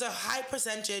I guess there's a high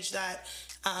percentage that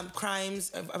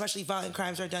crimes, especially violent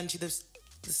crimes, are done to the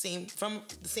same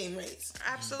race.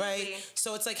 Absolutely. Right.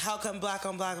 So it's like, how come black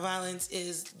on black violence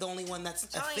is the only one that's a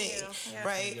thing,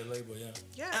 right? Your label,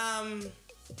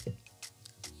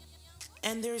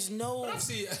 And there's no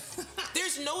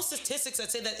there's no statistics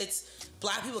that say that it's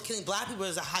black people killing black people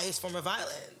is the highest form of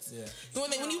violence. Yeah.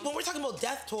 When we're talking about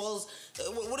death tolls,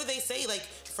 what do they say? Like,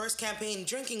 first campaign,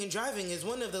 drinking and driving is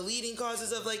one of the leading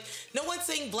causes of, like, no one's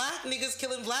saying black niggas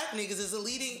killing black niggas is the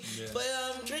leading, but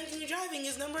drinking and driving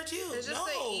is number 2. It's just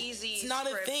it's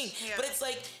not a thing. Yeah. But it's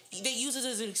like they use it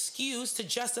as an excuse to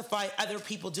justify other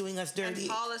people doing us dirty.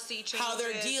 And policy changes, how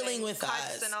they're dealing with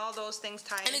us, and all those things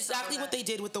tied. And exactly what they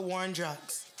did with the war on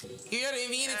drugs. You know what I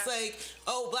mean? Yeah. It's like,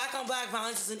 oh, black on black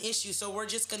violence is an issue, so we're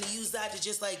just gonna use that to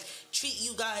just like treat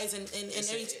you guys and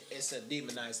it's a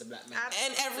demonize the black man.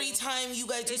 Absolutely. And every time you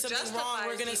guys do something wrong,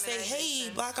 we're gonna say, hey,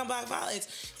 black on black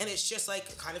violence, and it's just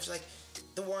like kind of like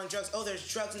the war on drugs. Oh,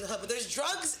 there's drugs in the hood, but there's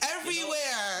drugs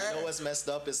everywhere. You know what's messed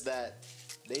up is that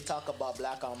they talk about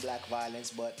black on black violence,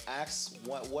 but ask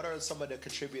what are some of the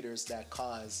contributors that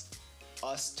cause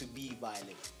us to be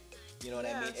violent? You know what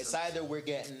I mean? It's either we're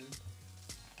getting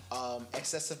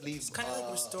excessively. It's kind of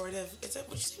like restorative.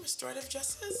 Would you say restorative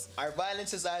justice? Our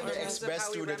violence is either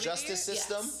expressed through the justice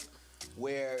system,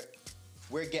 where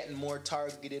we're getting more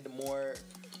targeted, more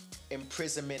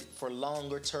imprisonment for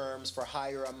longer terms, for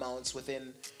higher amounts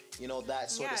within,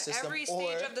 that sort of system. Every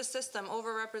stage of the system,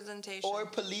 overrepresentation. Or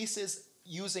police is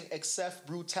using excess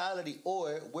brutality,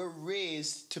 or we're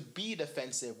raised to be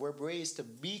defensive. We're raised to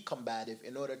be combative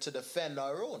in order to defend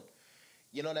our own.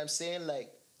 You know what I'm saying?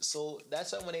 Like, so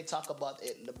that's why when they talk about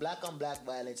it, the black on black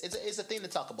violence, it's a thing to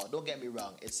talk about. Don't get me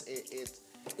wrong. It's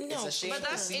a shame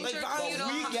to see. But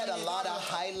we get a lot of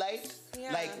highlight.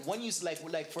 Yeah. Like when you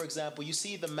like for example, you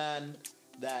see the man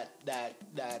that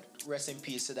rest in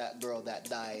peace to that girl that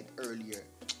died earlier.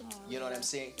 You know what I'm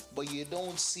saying? But you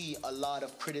don't see a lot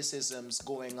of criticisms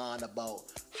going on about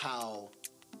how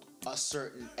a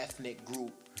certain ethnic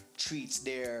group treats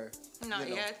their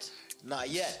Not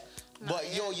yet. But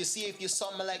you see, if you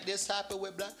something like this happen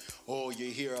with black,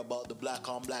 you hear about the black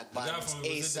on black violence.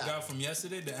 Was it the guy from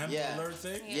yesterday, the Amber Alert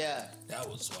thing? Yeah. That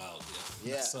was wild.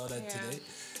 Yeah. I saw that today.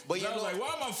 But I was like,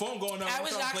 why my phone going off? I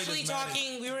was actually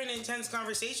talking. We were in an intense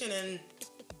conversation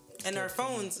and our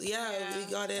phones. We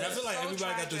got it. And I feel like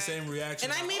everybody got the same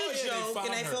reaction. And I made a joke,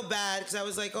 and I feel bad because I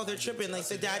was like, they're tripping. Like,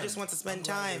 the dad just wants to spend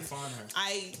time.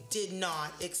 I did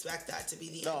not expect that to be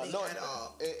the ending at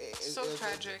all. So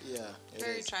tragic.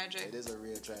 Very tragic. It is a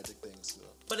real tragic thing. So.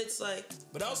 But it's like.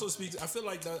 But also I feel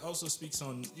like that also speaks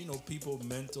on, people's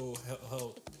mental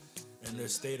health and their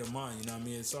state of mind. You know what I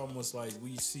mean? It's almost like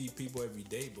we see people every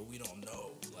day, but we don't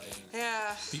know. Like,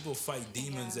 people fight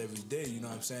demons every day. You know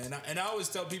what I'm saying? And I always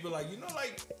tell people, like,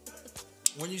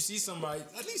 when you see somebody,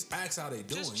 at least ask how they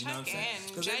doing. Just you know what I'm saying?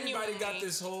 Because everybody got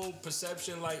this whole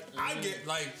perception. Like, I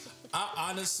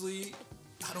honestly,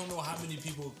 I don't know how many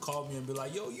people call me and be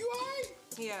like, yo, you alright?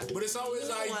 Yeah. But it's always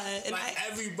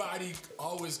everybody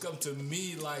always come to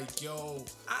me like, yo,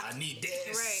 I need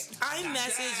this. Right. I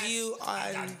message you on.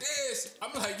 I got this.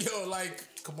 I'm like, yo, like,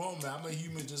 come on, man. I'm a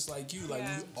human just like you. Like,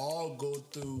 we all go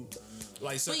through,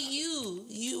 like, so. But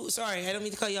you, sorry, I don't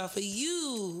mean to cut you off, but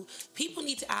people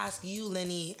need to ask you,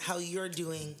 Lenny, how you're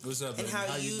doing. What's up, and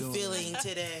how you feeling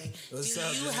today. What's Do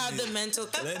up, you have the mental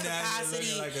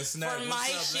capacity like for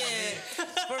my shit?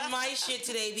 For my shit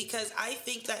today, because I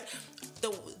think that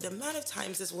the amount of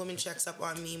times this woman checks up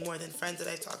on me more than friends that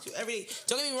I talk to every day.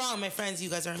 Don't get me wrong, my friends,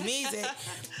 you guys are amazing.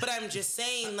 But I'm just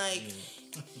saying, like,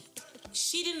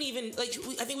 she didn't even, like,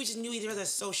 I think we just knew each other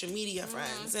as social media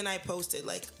friends. And I posted,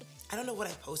 like, I don't know what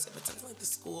I posted, but something like the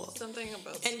school. Something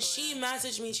about and she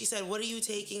messaged me and she said, what are you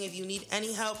taking? If you need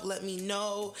any help, let me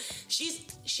know. She's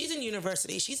in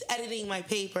university. She's editing my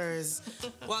papers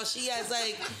while she has,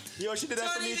 like... Yo, she did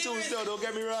that for me too, still. Don't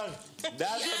get me wrong.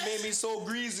 That's what made me so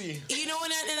greasy. You know,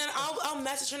 and then I'll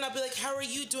message her and I'll be like, how are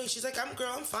you doing? She's like, I'm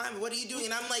fine. What are you doing?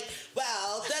 And I'm like,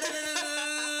 well,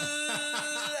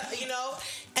 you know?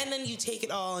 And then you take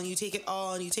it all and you take it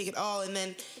all and you take it all. And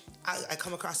then I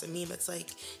come across a meme that's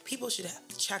like, people should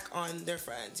check on their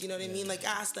friends. You know what I mean? Like,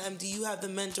 ask them, do you have the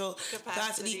mental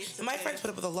capacity? And my friends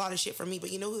put up with a lot of shit for me,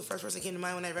 but you know who the first person came to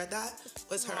mind when I read that?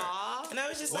 Was her. Aww. And I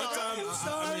was just like, I'm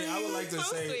sorry. I would like to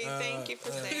say, sweet. Thank you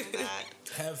for saying that.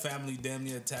 Have family damn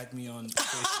near attack me on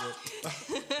Facebook.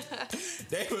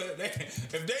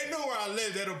 if they knew where I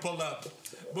lived, they'd pull up.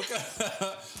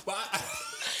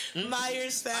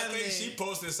 Myers family. I think she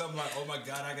posted something like, "Oh my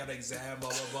God, I got an exam, blah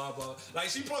blah blah blah." Like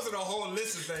she posted a whole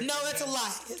list of things. No, that's a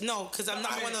lie. No, because I'm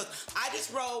not one of those. I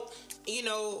just wrote,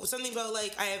 something about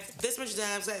like I have this much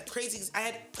exams. I had crazy. I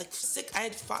had like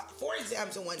 4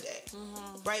 exams in one day,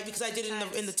 right? Because I did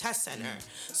it in the test center.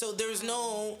 So there's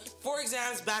no 4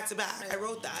 exams back to back. I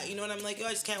wrote that, and I'm like,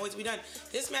 I just can't wait to be done.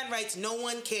 This man writes, "No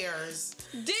one cares."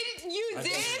 Did you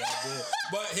did?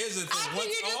 But here's the thing. After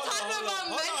you just talking about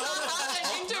mental health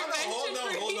and intervention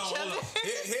for each other.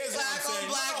 Here's what I'm saying.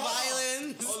 Black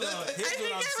violence. Hold on. I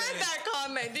think I read that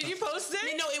comment. Did you post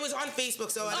it? No, it was on Facebook,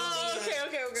 so I don't think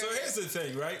okay. So here's the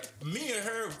thing, right? Me and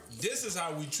her, this is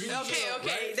how we treat each other. Okay.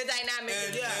 Right? The dynamic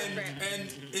is different.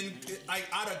 And in like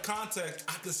out of context,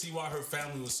 I could see why her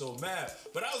family was so mad.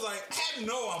 But I was like, I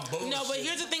know I'm bullshit. No, but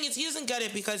here's the thing: is he doesn't get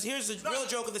it because here's the real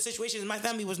joke of the situation: is my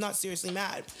family was not seriously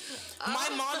mad. My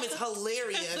mom is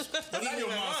hilarious. But not your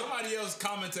mom. Somebody else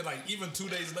commented like even 2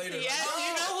 days later. Yes, like,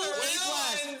 you know who?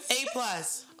 A+.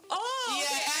 Oh, Yeah,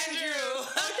 Andrew.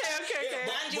 Okay.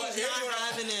 Andrew was not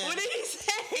having it. What did he say?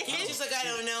 He's just like, I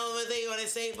don't know what they want to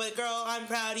say, but girl, I'm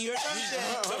proud of you or something.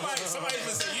 Somebody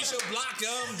even said you should block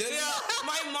him. Didn't you?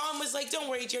 My mom was like, don't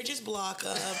worry, Jared, just block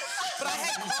him. But I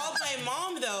had called my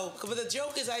mom though. But the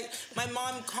joke is, I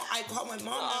called my mom. And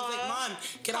I was like, Mom,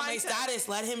 get on my status.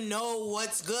 Let him know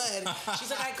what's good. She's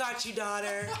like, I got you,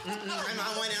 daughter. My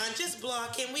mom went on, just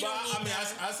block him. We don't need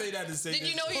that. I say that to say. Did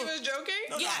you know he was joking?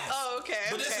 Yes. Oh, okay.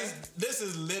 But this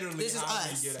is literally how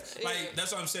us. we get it. Like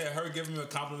that's what I'm saying. Her giving me a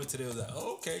compliment today was like,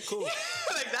 oh, okay, cool.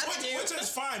 Like that's cute. Which is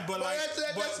fine, but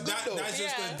that's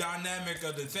just the dynamic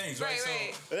of the things, right?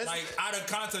 So like out of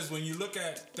context, when you look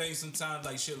at things, sometimes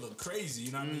like shit look crazy.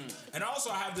 You know what I mean? And also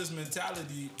I have this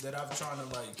mentality that I'm trying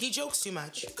to like. He jokes too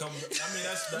much.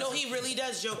 That's No, he really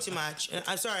does joke too much.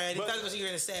 I'm sorry, I didn't thought what you were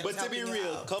gonna say. But to be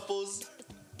real, couples,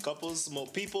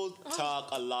 people talk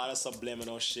a lot of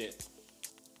subliminal shit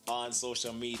on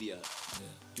social media,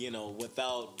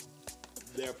 without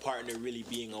their partner really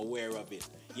being aware of it.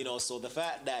 So the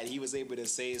fact that he was able to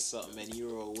say something and you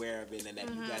were aware of it and that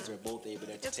you guys were both able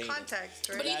to entertain it's context,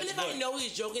 right? But even if I know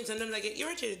he's joking, sometimes I get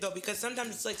irritated though because sometimes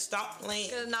it's like, stop playing.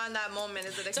 Because not in that moment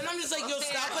is it. Sometimes it's like, yo,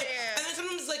 stop playing. And then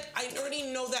sometimes it's like, I already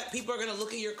know that people are going to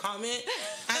look at your comment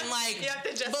and like you have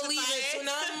to justify believe it. So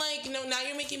now I'm like, now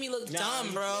you're making me look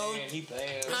dumb, bro.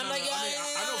 I'm like,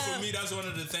 I know for me, that's one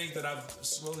of the things that I've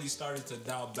slowly started to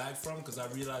dial back from because I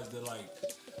realized that like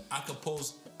I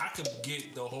could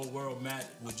get the whole world mad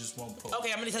with just one post.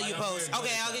 Okay, I'm gonna tell you post.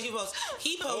 Okay, I'll get you post.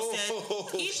 He posted.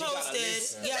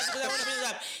 Yes, because I want to bring it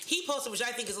up. He posted, which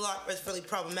I think is really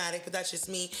problematic, but that's just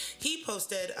me. He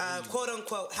posted, quote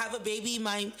unquote, "Have a baby,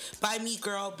 by me,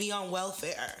 girl, be on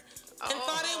welfare." And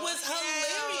thought it was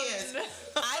hilarious.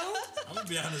 I'm gonna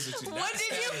be honest with you. What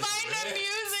did you find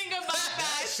amusing about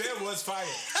that? Shit was fire.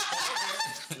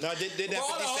 Now, did that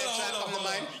 50 Cent track come to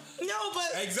mind? No,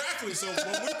 but exactly. So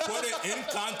when we put it in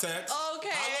context, how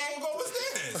long ago was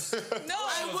this? No,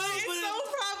 it's so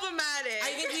problematic.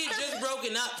 I think we had just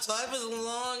broken up, so that was a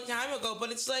long time ago. But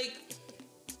it's like,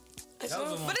 but is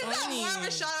that more of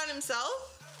a shot on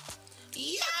himself?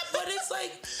 Yeah, but it's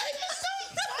like, I just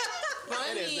don't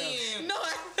funny. No,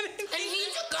 and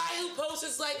he's a guy who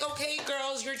posts like, okay,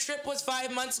 girls, your trip was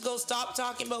 5 months ago. Stop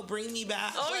talking about bring me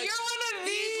back. Oh, like, you're one of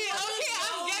these. Okay,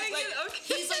 I'm getting like, it.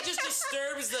 Okay. He's like just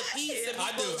disturbs the peace. Yeah.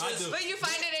 I do. But you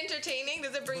find it entertaining?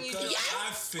 Does it bring you joy?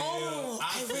 I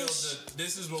feel that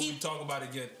this is what we talk about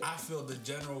again. I feel the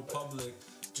general public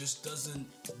just doesn't.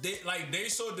 They're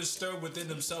so disturbed within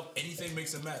themselves. Anything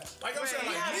makes them mad. Like I'm saying,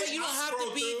 like but you don't have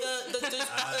to be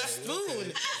the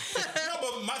spoon. No,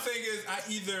 but my thing is, I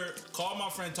either call my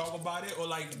friend, talk about it, or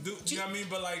like do you know what I mean?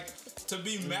 But like to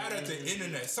be mad at the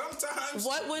internet sometimes.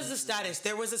 What was the status?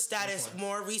 There was a status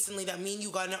more recently that me and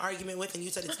you got in an argument with, and you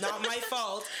said it's not my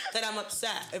fault that I'm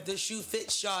upset if the shoe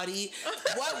fits shoddy.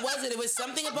 What was it? It was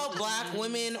something about black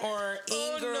women or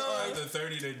anger or the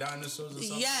 30-day dinosaurs or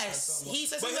something. Yes, he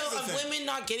said something of women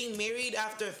not getting married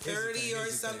after 30 or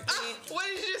something. What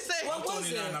did you say? What was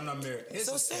 29, it? I'm not married.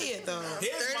 So say it though.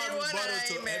 Here's my rebuttal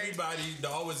to everybody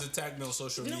that always attack me on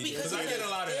social media because I get a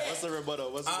lot of that. What's the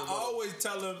rebuttal? I always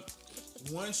tell them,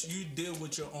 once you deal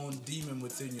with your own demon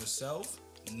within yourself,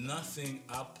 nothing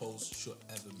I post should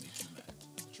ever make you mad.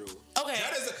 True. Okay.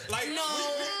 That is like no.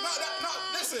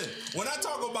 Listen. When I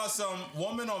talk about some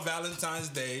woman on Valentine's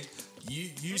Day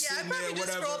you sitting there,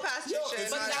 whatever. Scroll past your shit. If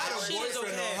you But got that a shit is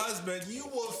boyfriend okay. or husband, you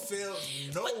will feel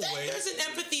no But then way. there's an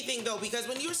empathy thing though, because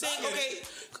when you're saying, okay,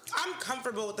 I'm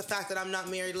comfortable with the fact that I'm not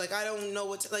married. Like I don't know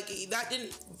what that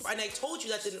didn't, and I told you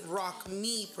that didn't rock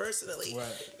me personally.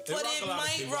 Right. But it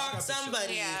might rock some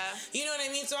somebody. Yeah. You know what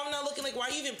I mean? So I'm not looking like, why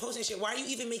are you even posting shit? Why are you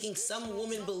even making some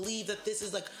woman believe that this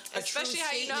is like a Especially true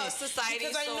how you know statement? society's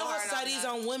Because I so know how hard on society's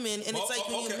that. on women, and it's like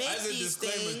when you make as a these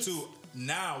disclaimer things. too,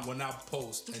 now when I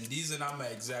post, and these are not my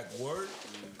exact word,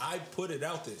 I put it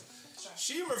out there.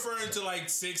 She referring to like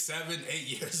 6, 7,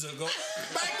 8 years ago.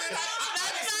 Back then,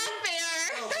 That's not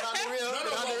fair. On the real,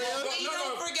 We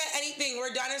don't forget anything.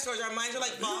 We're dinosaurs. Our minds are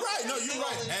like You're right. No, you're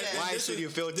right. And Why this should is- you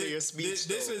filter your speech,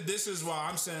 This is why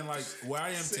I'm saying like where I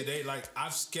am today. Like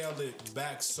I've scaled it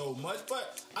back so much,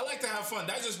 but I like to have fun.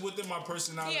 That's just within my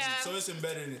personality, Yeah. so it's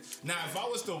embedded in it. Now, if I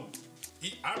was to,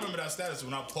 I remember that status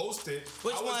when I posted.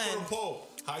 Which I was one? put a poll.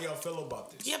 How y'all feel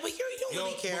about this? Yeah, but you don't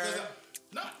really care.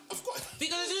 Of course.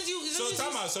 Because as soon as you, So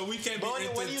time out. So we can't be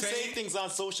But when you say entertained. things on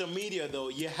social media, though,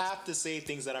 you have to say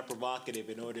things that are provocative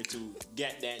in order to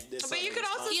get that. But you could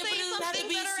also Yeah, but say it doesn't have to something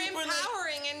be that are super, like-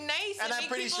 empowering and nice. And I'm make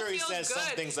pretty people sure he feel says some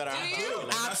good. things that are Do you? empowering.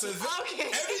 That's a-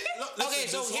 Okay. Okay,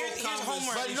 so here's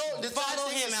homework. But no, the Follow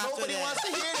thing him is, after nobody that. wants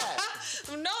to hear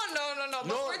that. No. But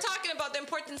No. we're talking about the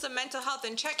importance of mental health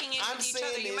and checking in I'm with each other.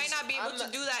 saying You might is, not be able I'm to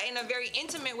not- do that in a very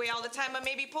intimate way all the time, but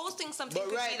maybe posting something But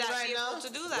could right, be that right vehicle now, to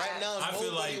do that. right now, I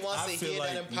feel nobody like wants to hear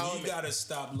that we empowerment. gotta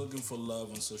stop looking for love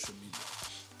on social media.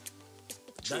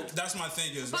 That's my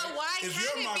thing is. But right? why If can't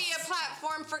you're it my be a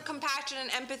platform for compassion and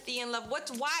empathy and love?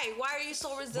 Why? Why are you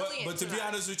so resilient? But to be that?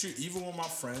 honest with you, even with my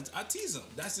friends, I tease them.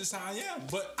 That's just how I am.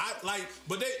 But they'll I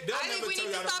never think we tell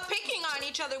need you to stop picking on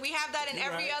each other. We have that in You're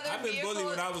every right. other I've been vehicle. bullied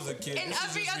when I was a kid. In This is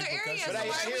every just other area. repercussions. So But I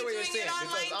why are hear we what you're doing saying, it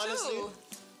online because honestly,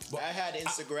 too? I had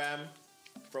Instagram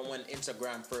from when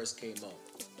Instagram first came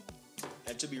out.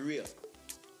 And to be real,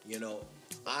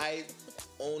 I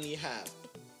only have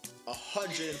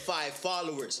 105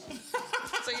 followers.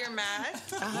 So you're mad?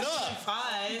 No,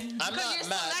 Fine. I'm Because not you're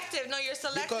mad. selective. No, you're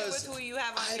selective Because with who you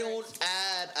have on I yours. don't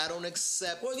add, I don't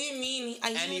accept. What do you mean?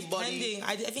 Anybody- Pending.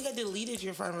 I think I deleted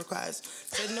your friend request.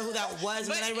 So I didn't know who that was.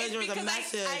 But And then I realized there was a because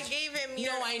message. I gave him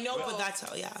your... No, I know, but that's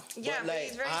how, yeah. Yeah, But, but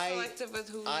he's very like, selective with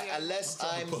who he has. Unless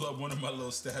I'm. Pull up one of my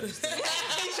little status.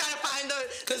 He's trying to find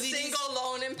the he single,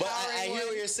 lone, empowering But I hear one.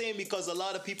 what you're saying, because a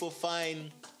lot of people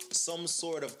find some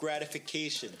sort of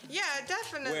gratification Yeah,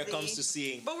 definitely. where it comes to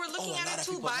seeing. But we're looking a at lot it of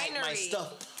too people like binary. my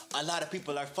stuff. A lot of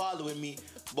people are following me.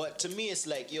 But to me, it's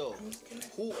like, yo,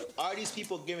 who are these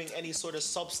people giving any sort of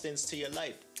substance to your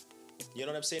life? You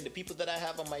know what I'm saying? The people that I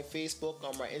have on my Facebook,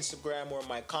 on my Instagram, or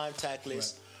my contact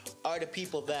list are the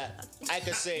people that I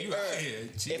could say, You out here,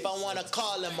 if I want to Jesus.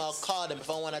 call them, I'll call them. If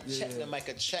I want to check Yeah. them, I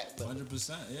could check them.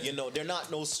 100%. Yeah. They're not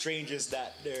no strangers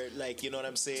that they're like, you know what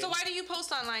I'm saying? So why do you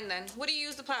post online then? What do you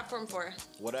use the platform for?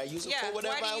 What I use it Yeah, for,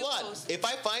 whatever why do I you want. post? If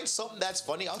I find something that's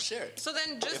funny, I'll share it. So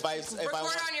then just If I record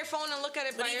want- on your phone and look at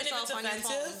it But by even if yourself it's on your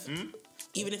offensive, phone.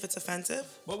 even if it's offensive,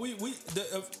 But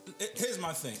here's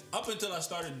my thing. Up until I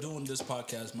started doing this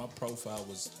podcast, my profile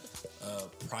was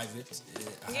private.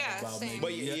 I had Yeah, about same. maybe-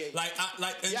 But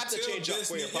you have to until change up this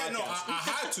for your year- no, podcast. I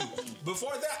had to.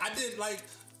 Before that, I didn't like,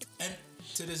 and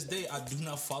to this day, I do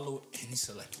not follow any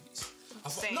celebrities.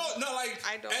 Same. No, like,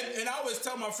 I don't. And I always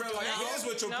tell my friend, like, No, here's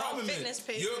what your no, problem fitness is.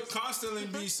 pages. You're constantly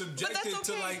be subjected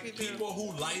to okay like if you do. people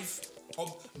who life.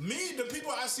 Me, the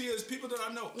people I see as people that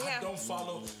I know, I Yeah. don't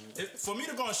follow. For me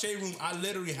to go on Shade Room, I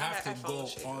literally have I to follow go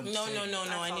Shade on. no. Shade. I need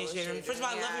follow you. Shade First of all,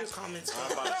 I Room, love yeah. your comments.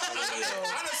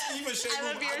 Honestly, even Shade I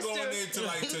Room, love I yours go in too. there to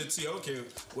like to see, okay,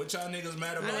 what y'all niggas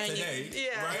mad about Right. today,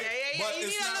 Yeah, right? yeah. But You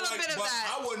it's need a not little like, bit of but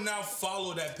that. I would not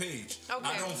follow that page. Okay.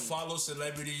 I don't follow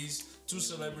celebrities. Two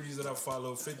celebrities that I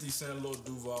follow: 50 Cent, Lil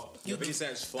Duval. 50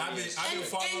 Cent's I've been funny.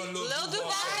 following Lil Lil Duval.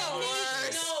 Duval,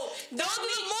 for- No, Those are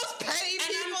the most petty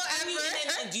people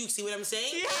ever. Do you see what I'm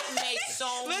saying? Yeah. It makes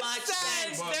so Listen, much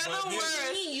sense. But- they're but the here's-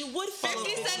 worst. You would follow.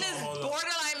 50 Cent is Hold on.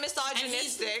 borderline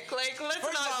misogynistic. Like, let's First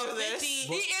of not all, do this. 50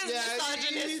 He is Yeah, he's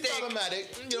misogynistic.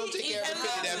 problematic. You don't take care of And the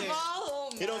pitney Lil them.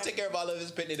 Duval, He don't take care of all of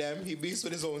his pitney them. He beats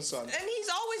with his own son. And he's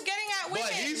always getting at women.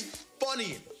 But he's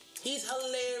funny. He's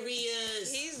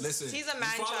hilarious. Listen, he's a you man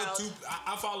follow child.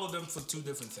 I follow them for two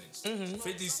different things.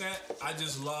 50 Cent, I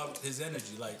just love his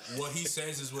energy. Like, what he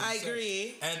says is what he I says.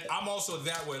 agree. And I'm also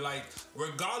that way. Like,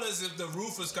 regardless if the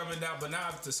roof is coming down, but now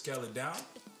I have to scale it down.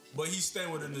 But he's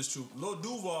staying within this truth. Lil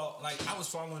Duval, like, I was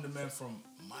following the man from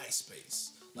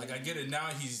MySpace. Like, I get it now.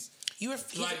 You were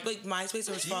like MySpace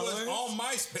or his He followers? was on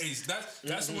MySpace.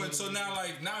 That's when. So now,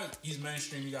 like now, he's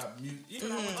mainstream. He got music.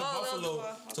 Even I went to Oh, Buffalo Lil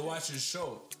Duval. to watch his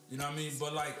show. You know what I mean?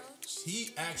 But like,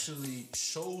 he actually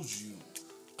shows you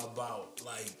about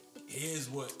like here's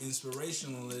what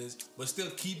inspirational is, but still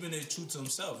keeping it true to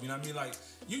himself. You know what I mean? Like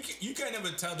you can't ever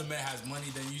tell the man has money,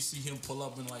 then you see him pull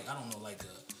up in like I don't know, like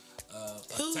a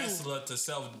Tesla to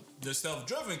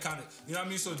self-driven kind of. You know what I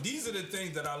mean? So these are the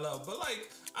things that I love. But like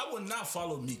I would not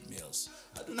follow Meek Mills.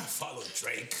 I do not follow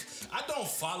Drake. I don't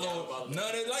follow none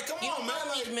of it. Like, come on, man.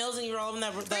 Meek Like, Mills and you're all in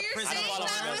that prison. You're saying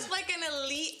that with like an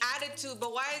elite attitude,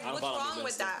 but what's wrong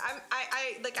with that?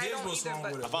 I here's don't what's either. wrong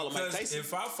with it. I follow Mike Because Tyson.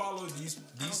 if I follow these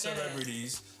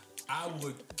celebrities, I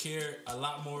would care a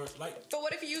lot more. Like, But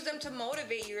what if you use them to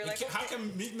motivate you? You're like, how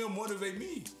can Meek Mill motivate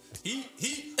me? He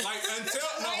like until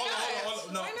hold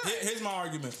on. No, Why not? here's my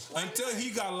argument. Until he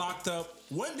got locked up,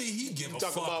 when did he give a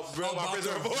Talk fuck about Real about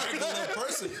Prison the Report. regular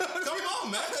person? Come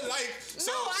on, man. Like, so.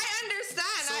 no, I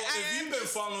understand. So if you've been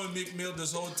following Meek Mill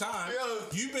this whole time,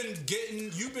 you've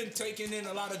been taking in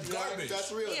a lot of garbage.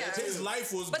 That's real. Yeah. That's His real.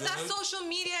 life was But good. that's social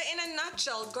media in a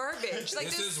nutshell, garbage. Like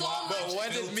This there's is so why- much. But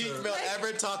when did Meek Mill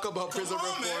ever talk about prison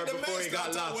reform The before man he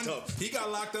got started locked when up? He got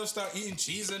locked up, started eating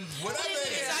cheese and whatever.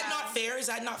 Is that not fair? Is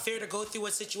that not fair to go through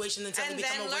a situation and suddenly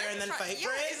become aware and then fight for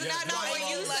it? Isn't that not what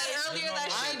you said earlier? That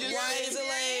shit. Why is it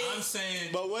like? I'm saying,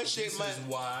 But what shit, this man? is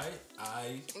why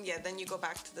I Yeah, then you go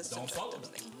back to the don't follow them.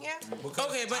 thing. Yeah. Because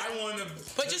Okay, but- I want to.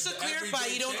 But just to clarify,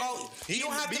 you don't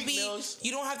have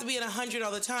to be at 100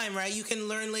 all the time, right? You can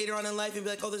learn later on in life and be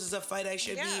like, oh, this is a fight I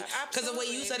should Yeah, be. Because the way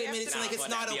you said it made it seem like it's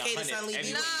not okay to suddenly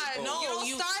be. Nah,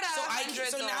 you don't start at 100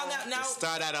 So now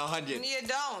Start at 100. You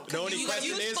don't. The only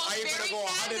question is, are you gonna go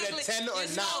 110 or You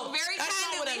spoke not? very That's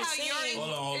not what candidly I'm how saying. you're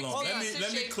Hold on.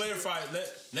 Let me shape. clarify.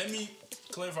 Let me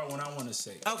clarify what I want to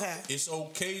say. Okay. It's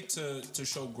okay to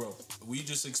show growth. We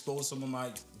just exposed some of my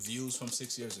views from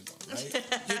 6 years ago, right?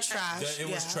 You're trash. That it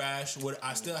was Yeah. trash.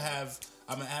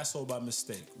 I'm an asshole by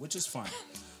mistake, which is fine.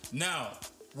 Now,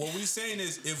 what we saying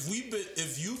is, if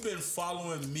you've been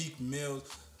following Meek Mill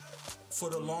for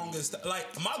the longest, like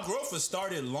my growth has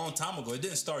started a long time ago. It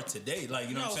didn't start today. Like,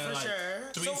 you know what I'm saying?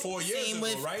 for Like sure. 3-4 years same ago,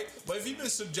 with- right? But if you've been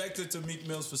subjected to Meek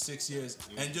Mills for 6 years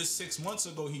and just 6 months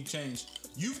ago he changed,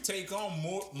 you've taken on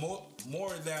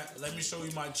more of that. Let me show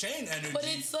you my chain energy. But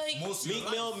it's like- most of your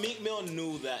life. Meek Mill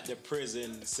knew that the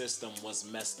prison system was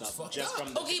messed up Fucked just up.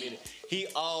 from the Okay. community. He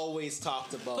always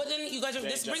talked about. But then you guys, the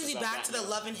this brings me injustice of back that to the man.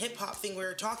 love and hip hop thing we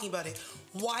were talking about it.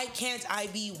 Why can't I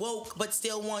be woke but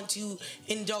still want to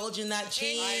indulge in that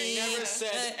change? I never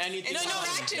said anything No, about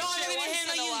I it. didn't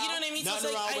handle you. You know what I mean? Nothing So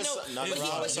it's like, wrong I with know. some- nothing but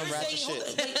wrong but with some you're ratchet saying,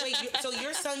 shit. wait. So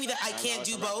you're telling me that I can't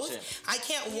do Nothing wrong with both? some ratchet I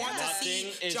can't want to see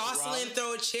Nothing is Jocelyn wrong.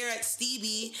 throw a chair at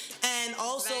Stevie and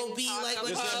also Then be talk like, about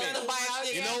Listen to me. the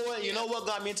biology. You know what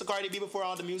got me into Cardi B before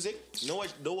all the music? You know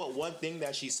what one thing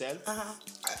that she said? I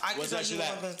Was can that tell you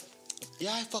that? one thing.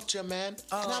 Yeah, I fucked your man,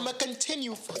 and I'ma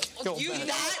continue fucking your man.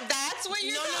 That's what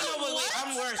you're No, doing. wait,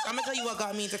 I'm worse. I'm gonna tell you what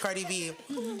got me into Cardi B.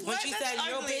 When she said,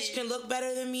 your ugly. bitch can look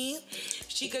better than me,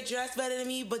 she could dress better than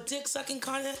me, but dick sucking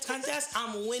contest,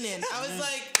 I'm winning. I was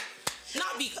like,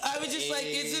 I was just like,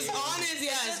 it's just honest,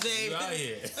 yes, babe. You out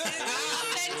here. It was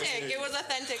authentic. It was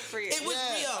authentic for you. It was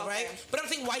real, right? Okay. But I'm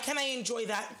saying, why can't I enjoy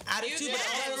that attitude, You but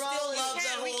can. also still love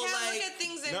the We whole, can't like... look at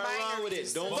things in Nothing wrong with it.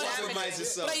 binaries. Don't But- compromise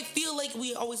yourself. But I feel like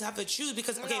we always have to choose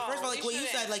because, okay, No, first of all, like we what you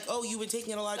said, shouldn't. like, oh, you've been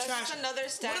taking in a lot of That's trash. just another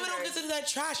What if I don't standard. consider that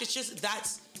trash? It's just,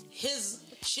 that's his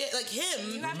shit, like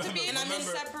him. You have to be able to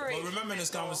separate. But remember in this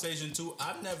conversation too,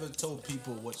 I've never told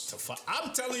people what to fuck.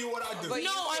 I'm telling you what I do. But No,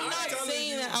 I'm not telling saying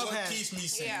you that. what Okay. keeps me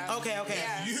sane. Yeah. Okay.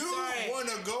 Yeah. You Sorry.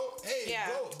 wanna go? Hey, Yeah,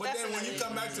 go. But then when you definitely.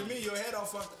 come back to me, your head all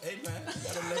fucked. Hey man, you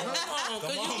gotta let go. Oh,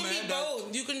 because you can be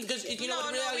both. You can, because you know No,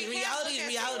 what no, we reality, can't reality look is at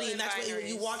reality, those and that's what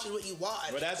you binaries. watch is what you watch.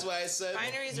 But that's why I said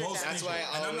Binaries are Most done. That's why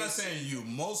I and I'm not always- saying you.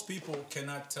 Most people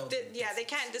cannot tell. the Yeah, they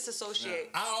can't disassociate.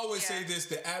 I always Yeah. say this: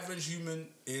 the average human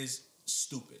is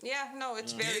stupid. Yeah, no,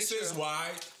 it's very This true. is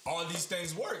why all these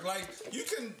things work. Like, you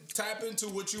can tap into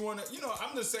what you want to. You know,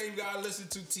 I'm the same guy. I listen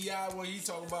to T.I. when he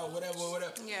talk about whatever.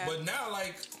 Yeah. But now,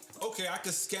 like, okay, I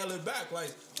can scale it back.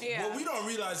 Like, Yeah. what we don't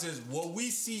realize is what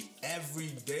we see every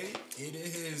day. It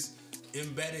is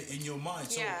embedded in your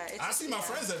mind. So Yeah, it's- I see my yeah.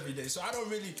 friends every day. So I don't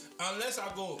really, unless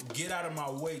I go get out of my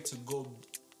way to go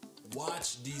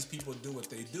watch these people do what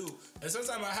they do. And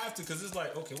sometimes I have to because it's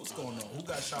like, okay, what's going on? Who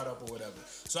got shot up or whatever?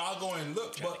 So I'll go and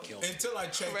look. But until I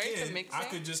check Right, to in, mix I it.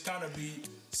 could just kind of be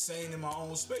sane in my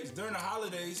own space. During the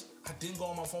holidays, I didn't go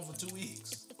on my phone for 2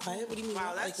 weeks. Quiet? What do you mean?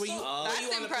 Wow, that's were you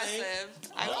impressive.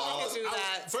 I wish I could do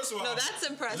that. First of all, no, that's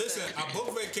impressive. Listen, I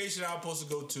booked vacation I was supposed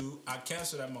to go to. I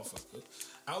canceled that motherfucker.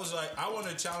 I was like, I want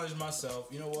to challenge myself.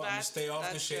 You know what? I'm gonna stay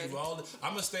off the shade.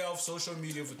 I'm gonna stay off social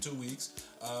media for 2 weeks.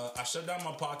 I shut down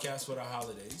my podcast for the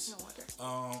holidays. No wonder.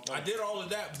 I did all of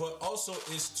that, but also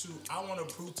I want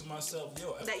to prove to myself,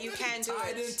 that you can do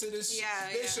tied it. into this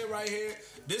shit right here.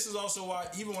 This is also why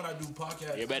even when I do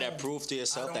podcasts, you better prove to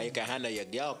yourself that you can handle your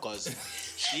girl, cause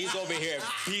she's over here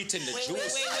beating the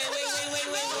juice.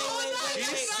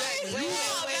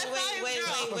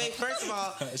 Wait. First of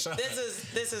all,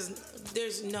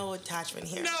 there's no attachment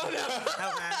here. No. Okay.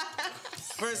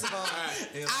 First of all,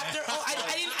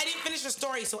 I didn't finish the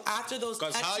story. So after those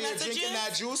text messages, how you drinking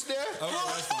that juice there? Okay,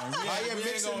 that's fine.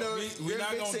 We're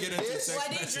not gonna get into sex. Well, I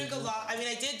didn't drink a lot. I mean,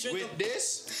 I did drink with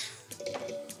this.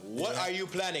 What are you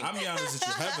planning? I'm be honest with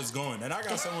you, heaven's going, and I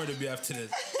got somewhere to be after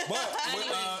this. But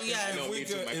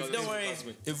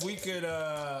if we could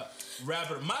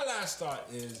wrap it up. My last thought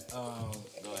is, go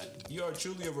ahead. You are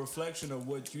truly a reflection of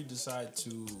what you decide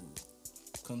to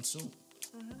consume.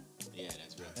 Mm-hmm. Yeah,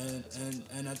 that's right.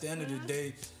 And at the end of the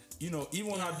day, even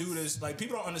when I do this, like,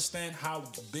 people don't understand how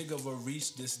big of a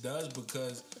reach this does,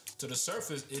 because to the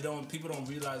surface, people don't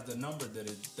realize the number that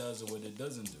it does or what it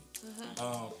doesn't do.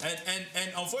 Mm-hmm.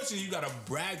 And unfortunately, you gotta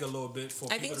brag a little bit for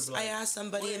people to be like, I asked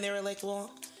somebody and they were like,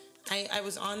 well, I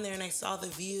was on there and I saw the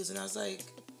views and I was like,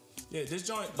 yeah, this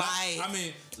joint. Bye. I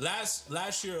mean,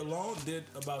 last year alone did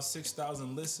about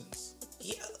 6,000 listens.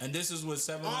 Yeah. And this is with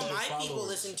 700 all my followers. People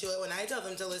listen to it when I tell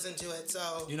them to listen to it.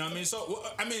 So you know what I mean. So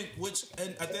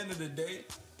and at the end of the day,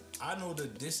 I know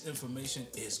that this information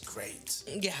is great.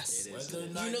 Yes. Whether or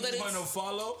not you want to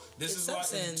follow, this is why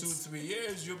in 2-3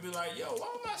 years you'll be like, yo, why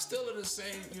am I still in the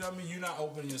same? You know what I mean? You're not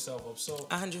opening yourself up. So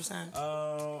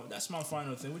 100%. That's my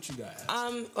final thing. What you got?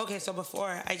 Okay, so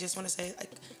before I just want to say, I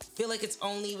feel like it's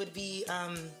only would be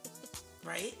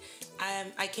right.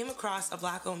 I came across a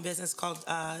black-owned business called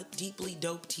Deeply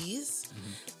Dope Tees.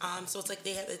 Mm-hmm. So it's like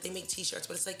they make T-shirts,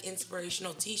 but it's like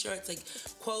inspirational T-shirts, like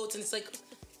quotes, and it's like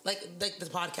the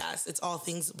podcast. It's all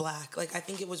things black. Like, I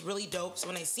think it was really dope. So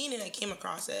when I seen it, I came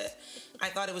across it. I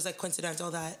thought it was like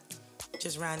coincidental that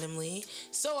just randomly.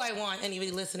 So I want anybody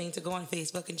listening to go on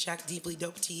Facebook and check Deeply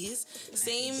Dope Tees.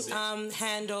 Same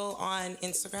handle on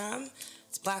Instagram.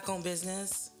 It's black-owned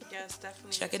business. Yes,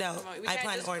 definitely. Check it out. We I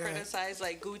plan to order criticize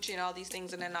like Gucci and all these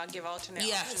things and then not give alternate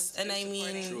options. And I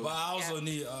mean, but I also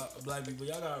need black people.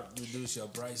 Y'all gotta reduce your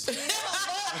prices.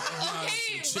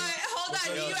 Okay, but hold on.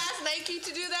 Do you ask Nike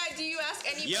to do that? Do you ask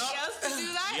anybody else to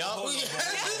do that? Hold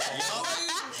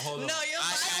on. No, you'll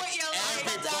find what you like.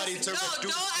 Everybody to reduce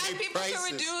don't ask people to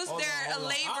reduce their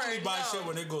labor. I only buy shit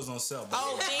when it goes on sale.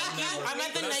 Oh, thank you. I'm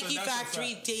at the Nike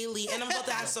factory daily, and I'm about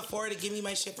to ask Sephora to give me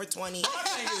my shit for $20. My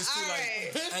thing is too,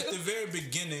 like, at the very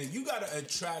beginning, you gotta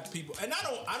attract people, and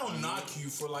I don't knock you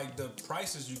for like the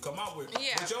prices you come out with.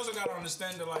 Yeah. But you also gotta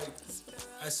understand that, like,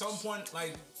 at some point,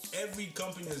 like, every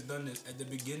company has done this. At the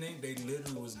beginning, they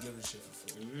literally was giving shit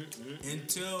for free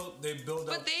until they build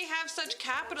up. But they have such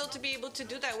capital to be able to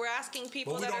do that. We're asking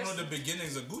people. But we don't know the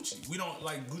beginnings of Gucci. We don't,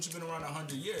 like, Gucci been around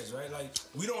 100 years, right? Like,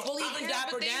 we don't. Well, even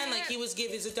Dapper Dan, like, he was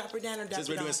giving. Is it Dapper Dan or Dapper Dan? Since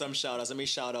we're doing some shout outs, let me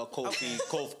shout out Kofi.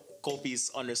 Kofi's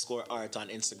 _art on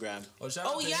Instagram.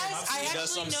 Oh yes, I actually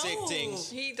does some know. Sick things.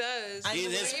 He does.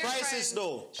 His prices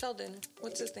though. Sheldon,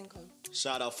 what's this thing called?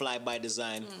 Shout out Fly by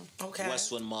Design. Okay.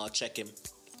 Westwood Mall, check him.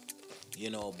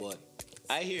 But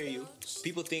I hear you.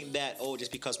 People think that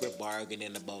just because we're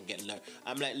bargaining about getting learned.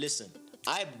 I'm like, listen,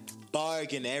 I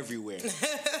bargain everywhere. Why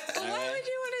would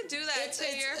you want to do that to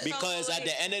yourself? Because at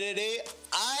the end of the day,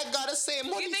 I gotta save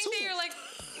money you think too. that you're like.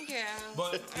 Yeah.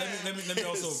 But let me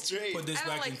also put this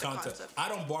back in context. I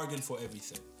don't bargain for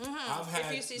everything. Mm-hmm. I've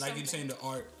had, like you're saying, the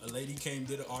art. A lady came,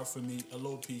 did an art for me, a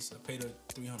little piece. I paid her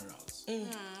 $300.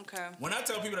 Okay. When I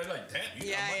tell people, they're like, damn,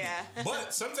 you got money. Yeah.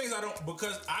 But some things I don't,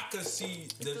 because I could see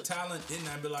the talent in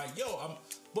that and be like, yo,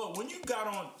 but when you got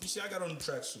on, you see, I got on the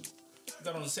tracksuit. You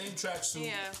got on the same tracksuit.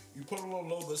 Yeah. You put a little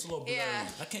logo. It's a little blurry. Yeah.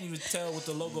 I can't even tell what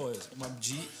the logo is. My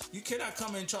G. You cannot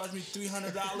come and charge me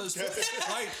 $300 for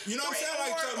like, you know what I'm saying?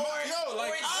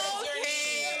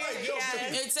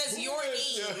 It says your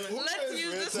name. Let's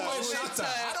use this one.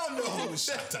 I don't know who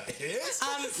Shatta is.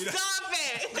 Stop it.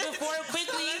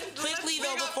 Quickly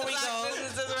though, before we go.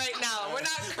 Businesses right now. We're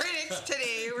not critics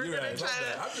today. We're gonna try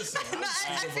to. I'm just saying. I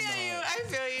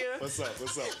feel you. What's up?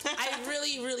 I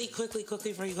really quickly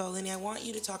before you go, Lenny, I want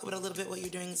you to talk about a little bit what you're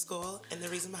doing in school and the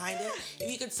reason behind it.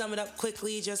 If you could sum it up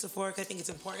quickly, just before, because I think it's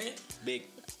important. Big.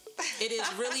 It is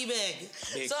really big.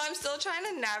 So I'm still trying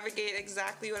to navigate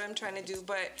exactly what I'm trying to do,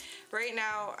 but right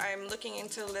now I'm looking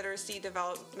into literacy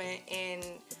development in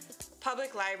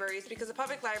public libraries, because the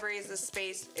public library is a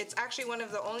space, it's actually one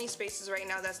of the only spaces right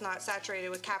now that's not saturated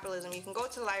with capitalism. You can go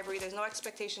to the library, there's no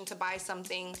expectation to buy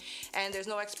something, and there's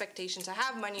no expectation to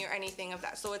have money or anything of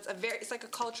that. So it's like a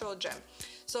cultural gem.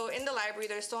 So in the library,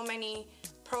 there's so many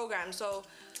programs. So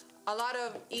a lot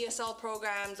of ESL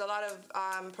programs, a lot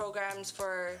of programs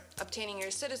for obtaining your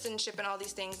citizenship and all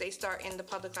these things, they start in the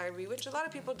public library, which a lot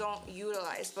of people don't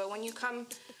utilize. But when you come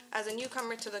as a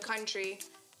newcomer to the country,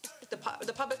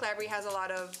 the public library has a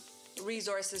lot of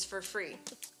resources for free.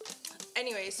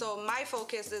 Anyway, so my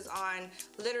focus is on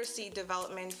literacy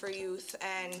development for youth,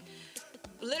 and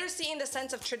literacy in the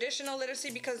sense of traditional literacy,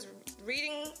 because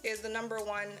reading is the number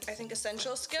one, I think,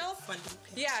 essential skill.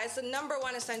 Yeah, it's the number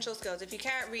one essential skills. If you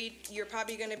can't read, you're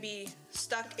probably going to be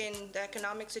stuck in the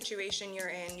economic situation you're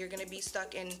in. You're going to be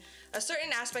stuck in a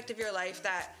certain aspect of your life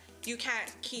that you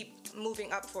can't keep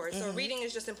moving up for. So reading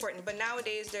is just important. But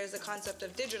nowadays there's a concept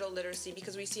of digital literacy,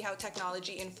 because we see how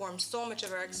technology informs so much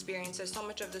of our experiences, so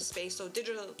much of the space. So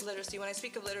digital literacy, when I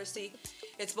speak of literacy,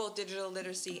 it's both digital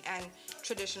literacy and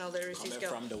traditional literacy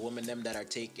skills. From the women them that are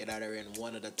in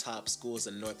one of the top schools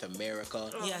in North America.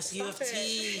 Yes, U of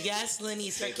T. Yes, Lenny.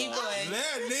 So keep going.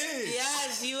 Lenny.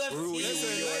 Yes, U of T.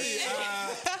 Listen,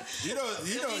 you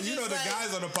know the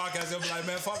guys on the podcast, they'll be like,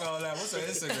 man, fuck all that. What's her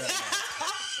Instagram?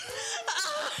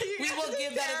 We will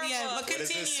give that at the end. But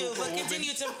continue.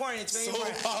 It's important. It's very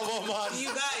important. You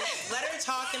guys, let her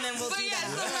talk and then we'll do that.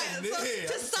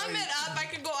 So to sum it up, I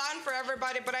could go on forever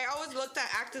about it, but I always looked at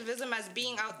activism as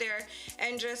being out there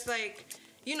and just like,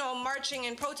 you know, marching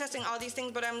and protesting all these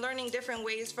things, but I'm learning different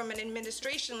ways from an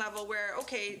administration level where,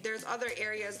 okay, there's other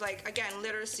areas like, again,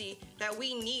 literacy that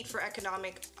we need for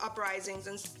economic uprisings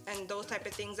and those type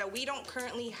of things that we don't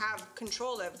currently have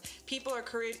control of. People are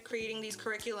creating these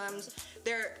curriculums.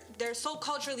 They're so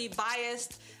culturally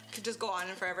biased. Could just go on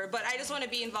and forever, but I just want to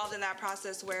be involved in that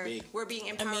process where we're being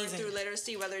empowered through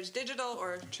literacy, whether it's digital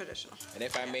or traditional. And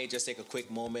if I may just take a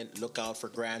quick moment, look out for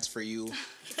Grants for You.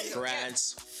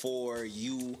 Grants for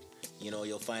You. You know,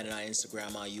 you'll find it on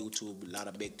Instagram, on YouTube. A lot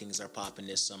of big things are popping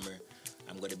this summer.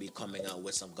 I'm going to be coming out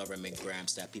with some government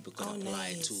grants that people can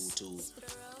apply to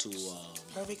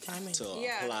perfect timing. To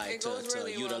apply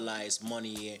to utilize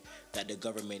money that the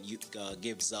government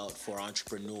gives out for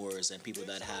entrepreneurs and people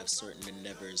that have certain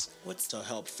endeavors to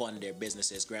help fund their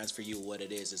businesses. Grants for You, what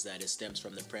it is that it stems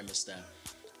from the premise that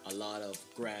a lot of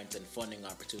grant and funding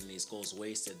opportunities goes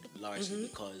wasted largely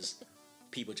because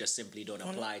people just simply don't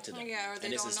apply to them. Yeah, or they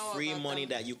and this don't is know free about money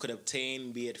them. that you could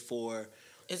obtain, be it for...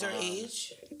 Is there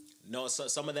age? No, so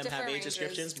some of them Different have age ranges.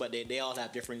 descriptions, but they all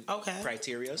have different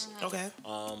criterias. Okay.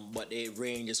 But it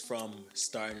ranges from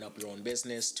starting up your own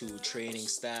business to training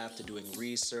staff to doing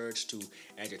research to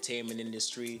entertainment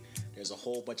industry. There's a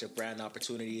whole bunch of brand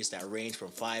opportunities that range from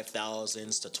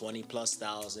 5,000s to 20+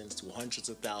 thousands to hundreds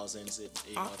of thousands.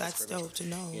 That's dope to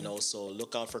know. You know, so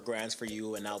look out for Grants for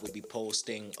You, and I will be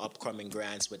posting upcoming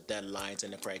grants with deadlines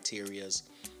and the criterias.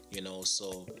 You know,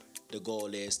 so the goal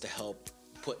is to help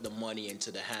put the money into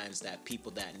the hands that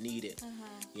people that need it,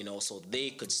 you know, so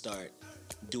they could start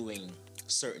doing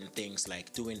certain things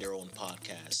like doing their own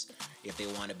podcasts. If they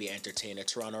want to be entertained,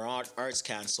 Toronto Arts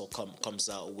Council comes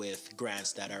out with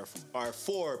grants that are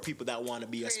for people that want to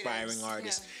be aspiring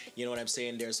artists. Yeah. You know what I'm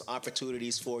saying? There's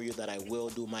opportunities for you that I will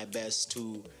do my best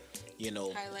to, you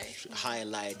know,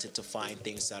 highlight to find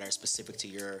things that are specific to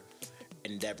your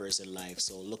endeavors in life.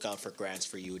 So look out for Grants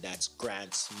for You. That's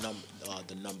Grants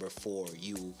the number 4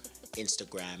 You,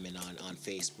 Instagram and on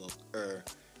Facebook, or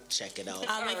check it out.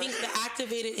 I think the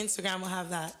activated Instagram will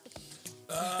have that.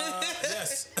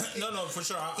 Yes. No, for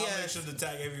sure. I'll make sure to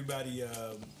tag everybody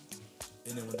and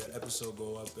then when that episode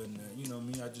go up, and you know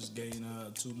me, I just gain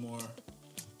 2 more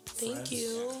Thank friends.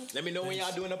 you. Let me know when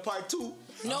y'all doing a part 2.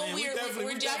 No, we're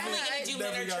definitely gonna do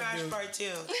Men Are Trash part 2.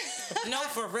 No,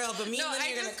 for real. But me and Lynn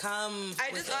are gonna come.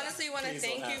 I just honestly want to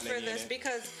thank you for this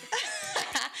because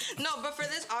but for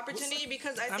this opportunity,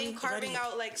 because I think carving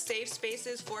out like safe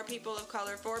spaces for people of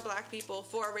color, for Black people,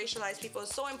 for racialized people is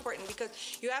so important, because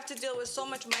you have to deal with so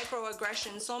much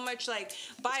microaggression, so much like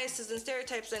biases and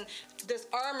stereotypes and this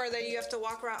armor that you have to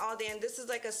walk around all day. And this is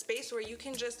like a space where you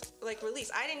can just like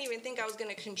release. I didn't even think I was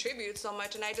gonna contribute so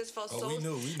much, and I just felt so. We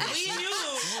knew. I'm like,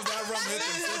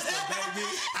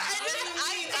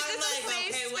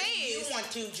 okay, what do you want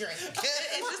to drink.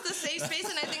 It's just a safe space,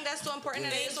 and I think that's so important.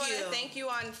 And I just want to thank you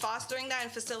on fostering that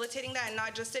and facilitating that, and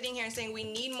not just sitting here and saying we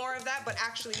need more of that, but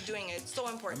actually doing it. It's so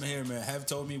important. I'm here, man. Have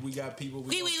told me we got people.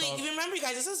 Wait. Remember,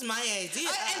 guys, this is my idea.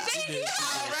 And thank you.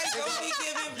 All right, don't be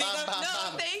giving big up.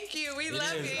 No, thank you. We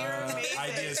love you. You're amazing.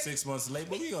 Idea 6 months late,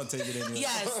 but we gonna take it anyway.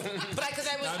 Yes, but because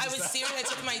I was serious, I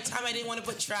took my time. I didn't want to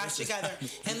put trash together.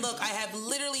 And look, I have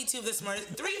literally three of the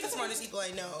smartest people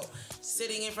I know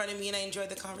sitting in front of me, and I enjoyed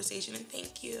the conversation. And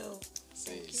thank you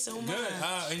so much. Good.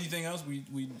 Anything else?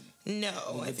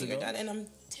 No, I think we're done, and I'm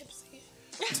tipsy.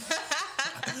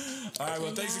 All right.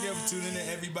 Well, thanks again for tuning in,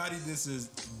 everybody. This is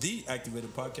the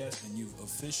Activated Podcast, and you've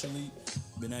officially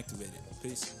been activated.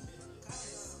 Peace.